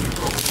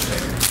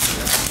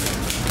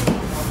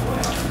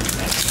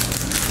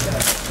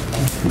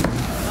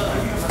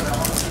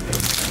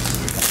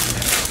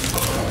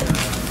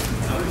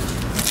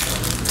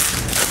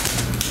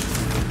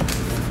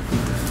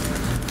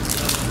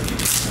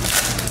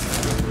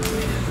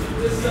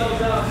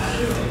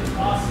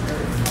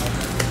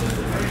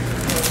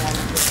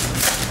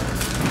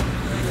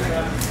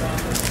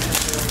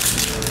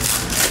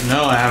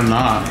 No, I have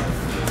not.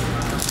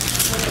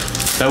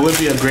 That would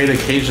be a great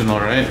occasion, all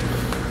right?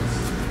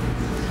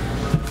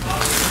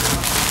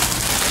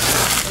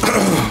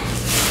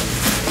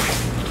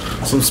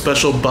 Some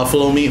special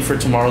buffalo meat for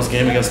tomorrow's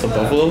game against the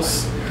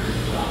Buffaloes.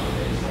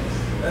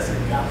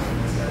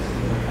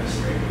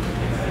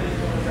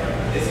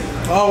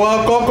 Oh,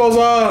 well, Coco's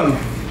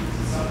on.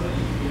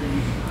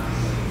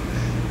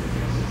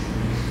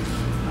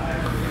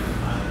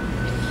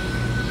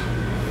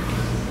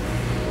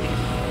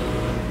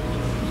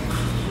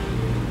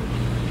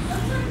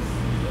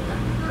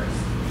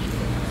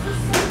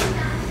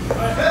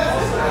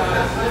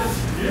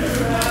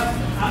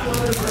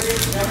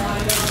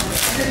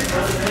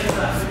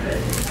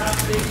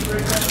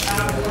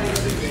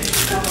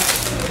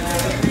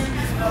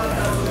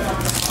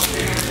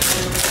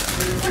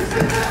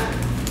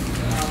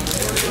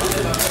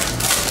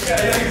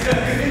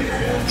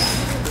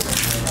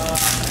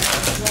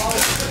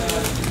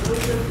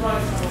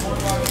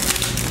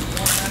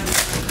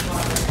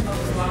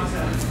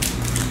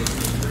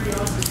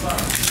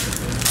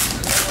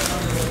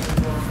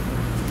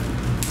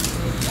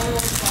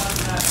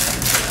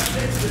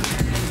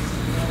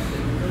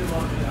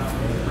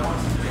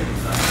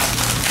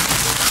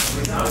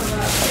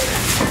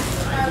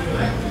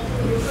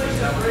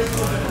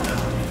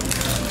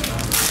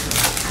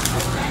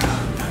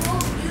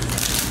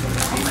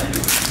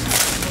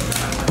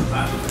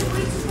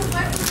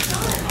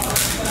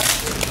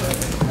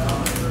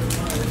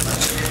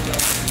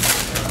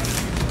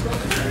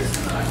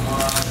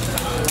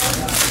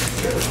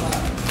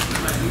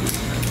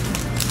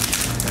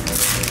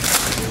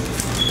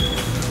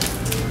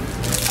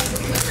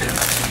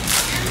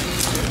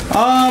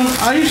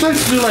 I usually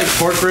like to do like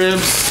pork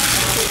ribs.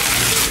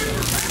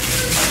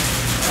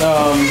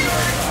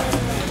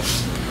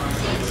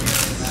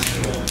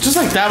 Just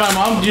like that. My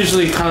mom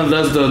usually kind of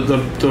does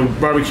the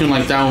barbecue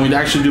like that when we'd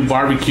actually do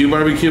barbecue,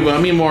 but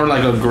I mean more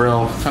like a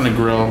grill, kind of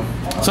grill.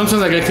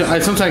 Sometimes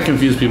I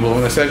confuse people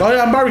when I say like, oh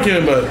yeah, I'm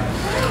barbecuing, but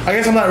I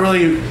guess I'm not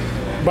really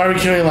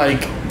barbecuing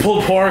like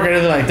pulled pork or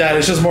anything like that.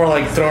 It's just more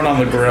like thrown on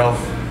the grill.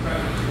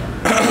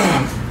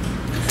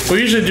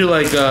 We usually do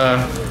like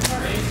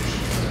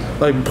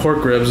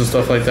pork ribs and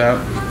stuff like that.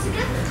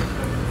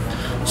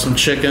 Some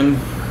chicken.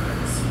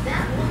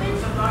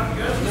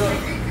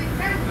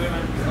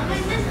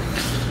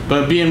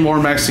 But being more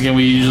Mexican,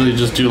 we usually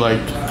just do like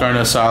carne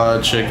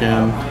asada,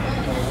 chicken,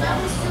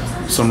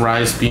 some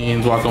rice,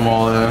 beans,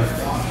 guacamole,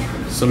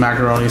 some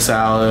macaroni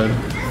salad.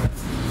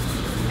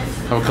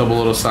 Have a couple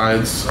little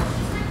sides.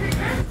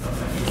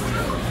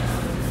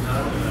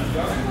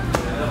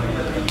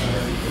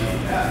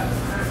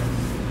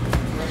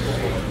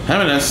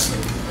 Jimenez.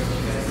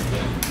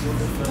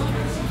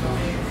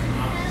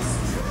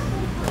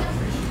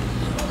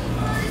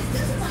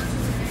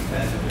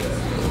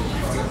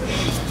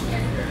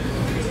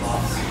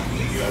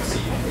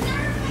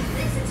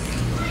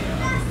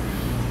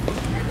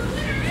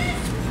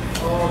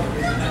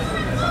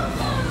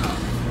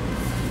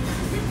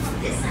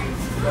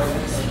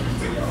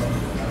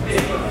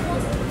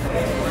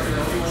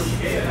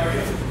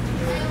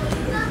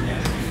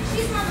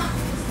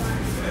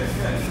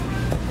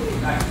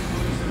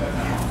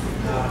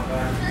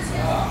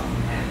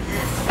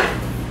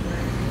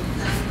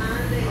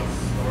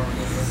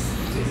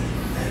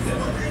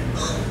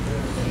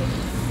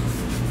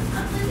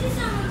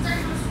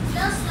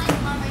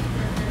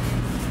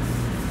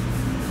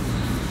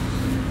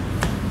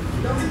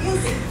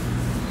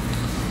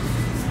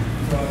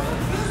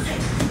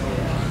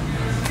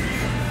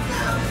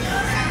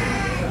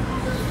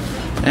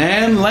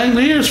 And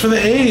Langoliers for the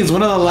A's,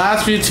 one of the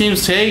last few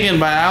teams taken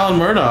by Alan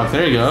Murdoch.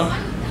 There you go.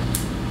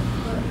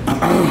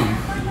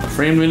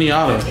 Framed mini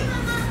auto.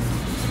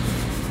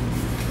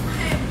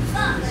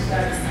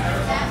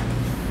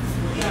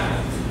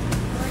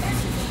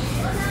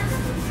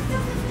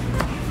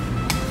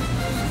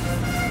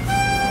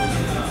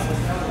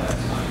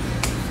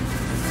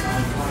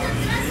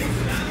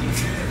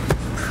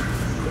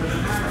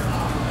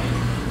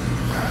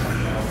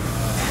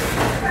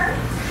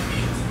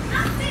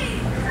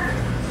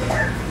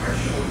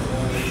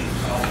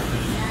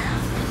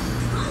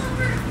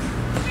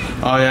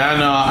 Oh yeah, I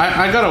know.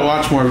 I gotta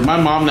watch more. My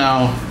mom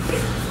now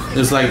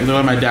is like the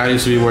way my dad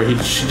used to be, where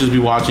she'd just be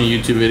watching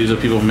YouTube videos of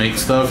people make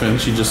stuff and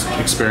she just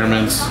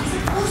experiments.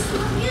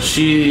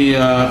 She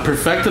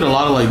perfected a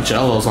lot of like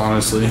jellos,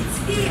 honestly.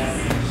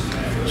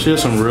 She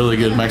has some really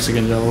good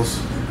Mexican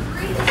jellos.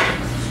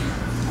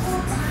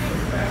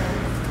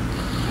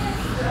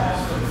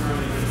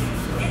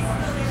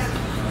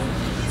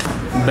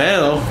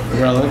 Bell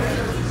relic.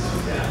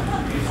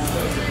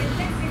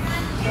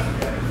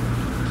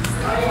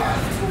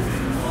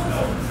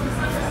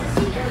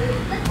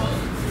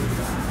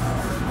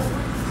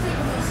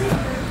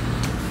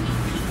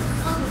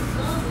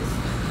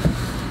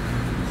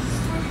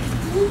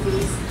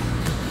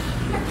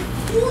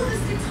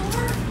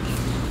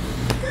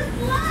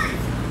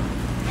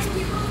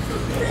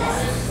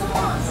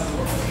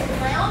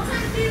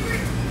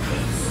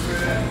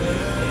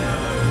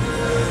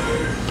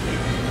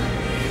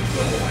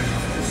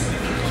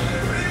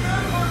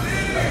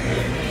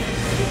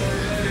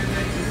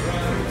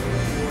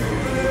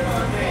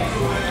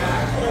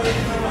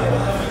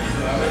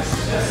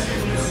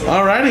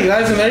 Alrighty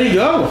guys, and there you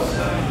go.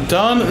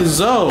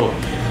 Done-zo.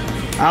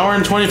 Hour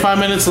and 25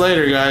 minutes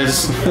later,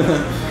 guys.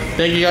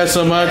 Thank you guys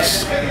so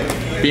much.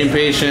 Being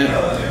patient.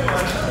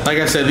 Like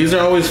I said, these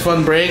are always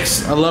fun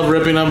breaks. I love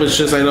ripping them. It's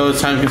just I know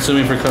it's time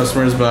consuming for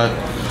customers, but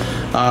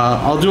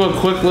I'll do a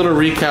quick little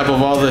recap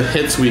of all the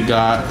hits we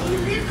got.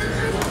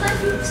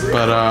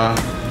 But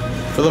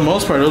for the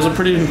most part, it was a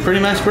pretty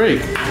nice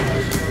break. I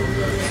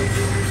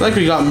feel like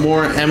we got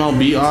more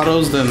MLB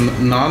autos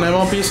than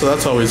non-MLB, so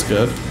that's always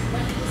good.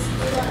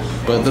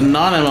 But the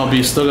non-MLB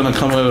is still going to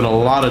come away with a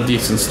lot of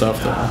decent stuff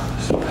though.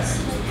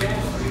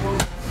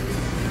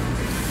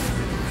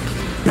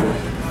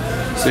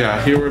 So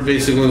yeah, here we're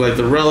basically like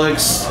the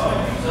relics.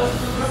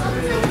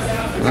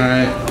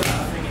 Alright.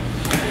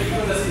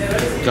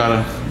 Got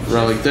a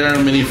relic there,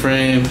 mini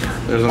frame.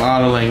 There's an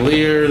auto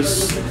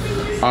Langoliers,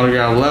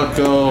 autograph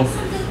Lefko,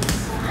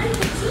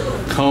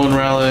 Cone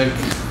relic,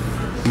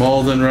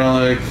 Molden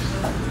relic.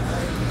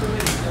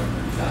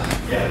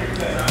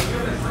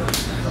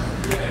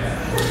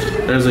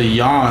 There's a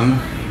Yan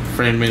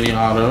frame mini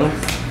auto.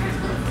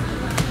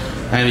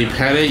 And he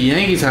had it.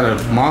 Yankees had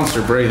a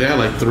monster break. They had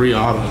like 3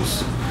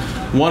 autos.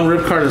 One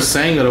rip card of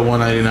Senga to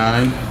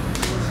 $199.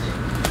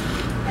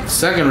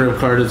 Second rip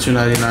card to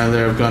 $299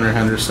 there of Gunnar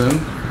Henderson.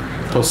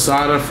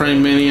 Posada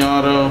frame mini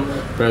auto.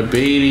 Brett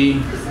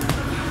Beatty.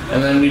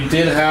 And then we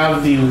did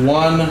have the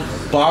one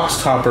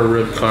box topper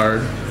rip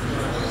card.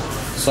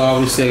 So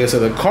obviously, like I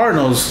said, the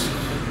Cardinals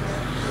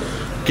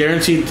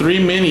Guaranteed 3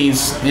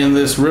 minis in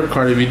this rip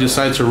card if you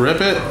decide to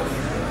rip it.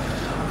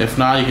 If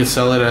not, you can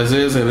sell it as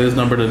is. It is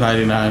numbered to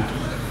 99.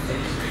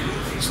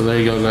 So there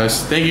you go,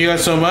 guys. Thank you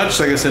guys so much.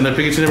 Like I said, the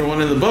Pikachu number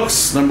 1 in the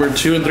books. Number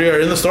 2 and 3 are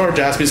in the store.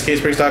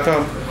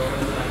 JaspysCaseBreaks.com.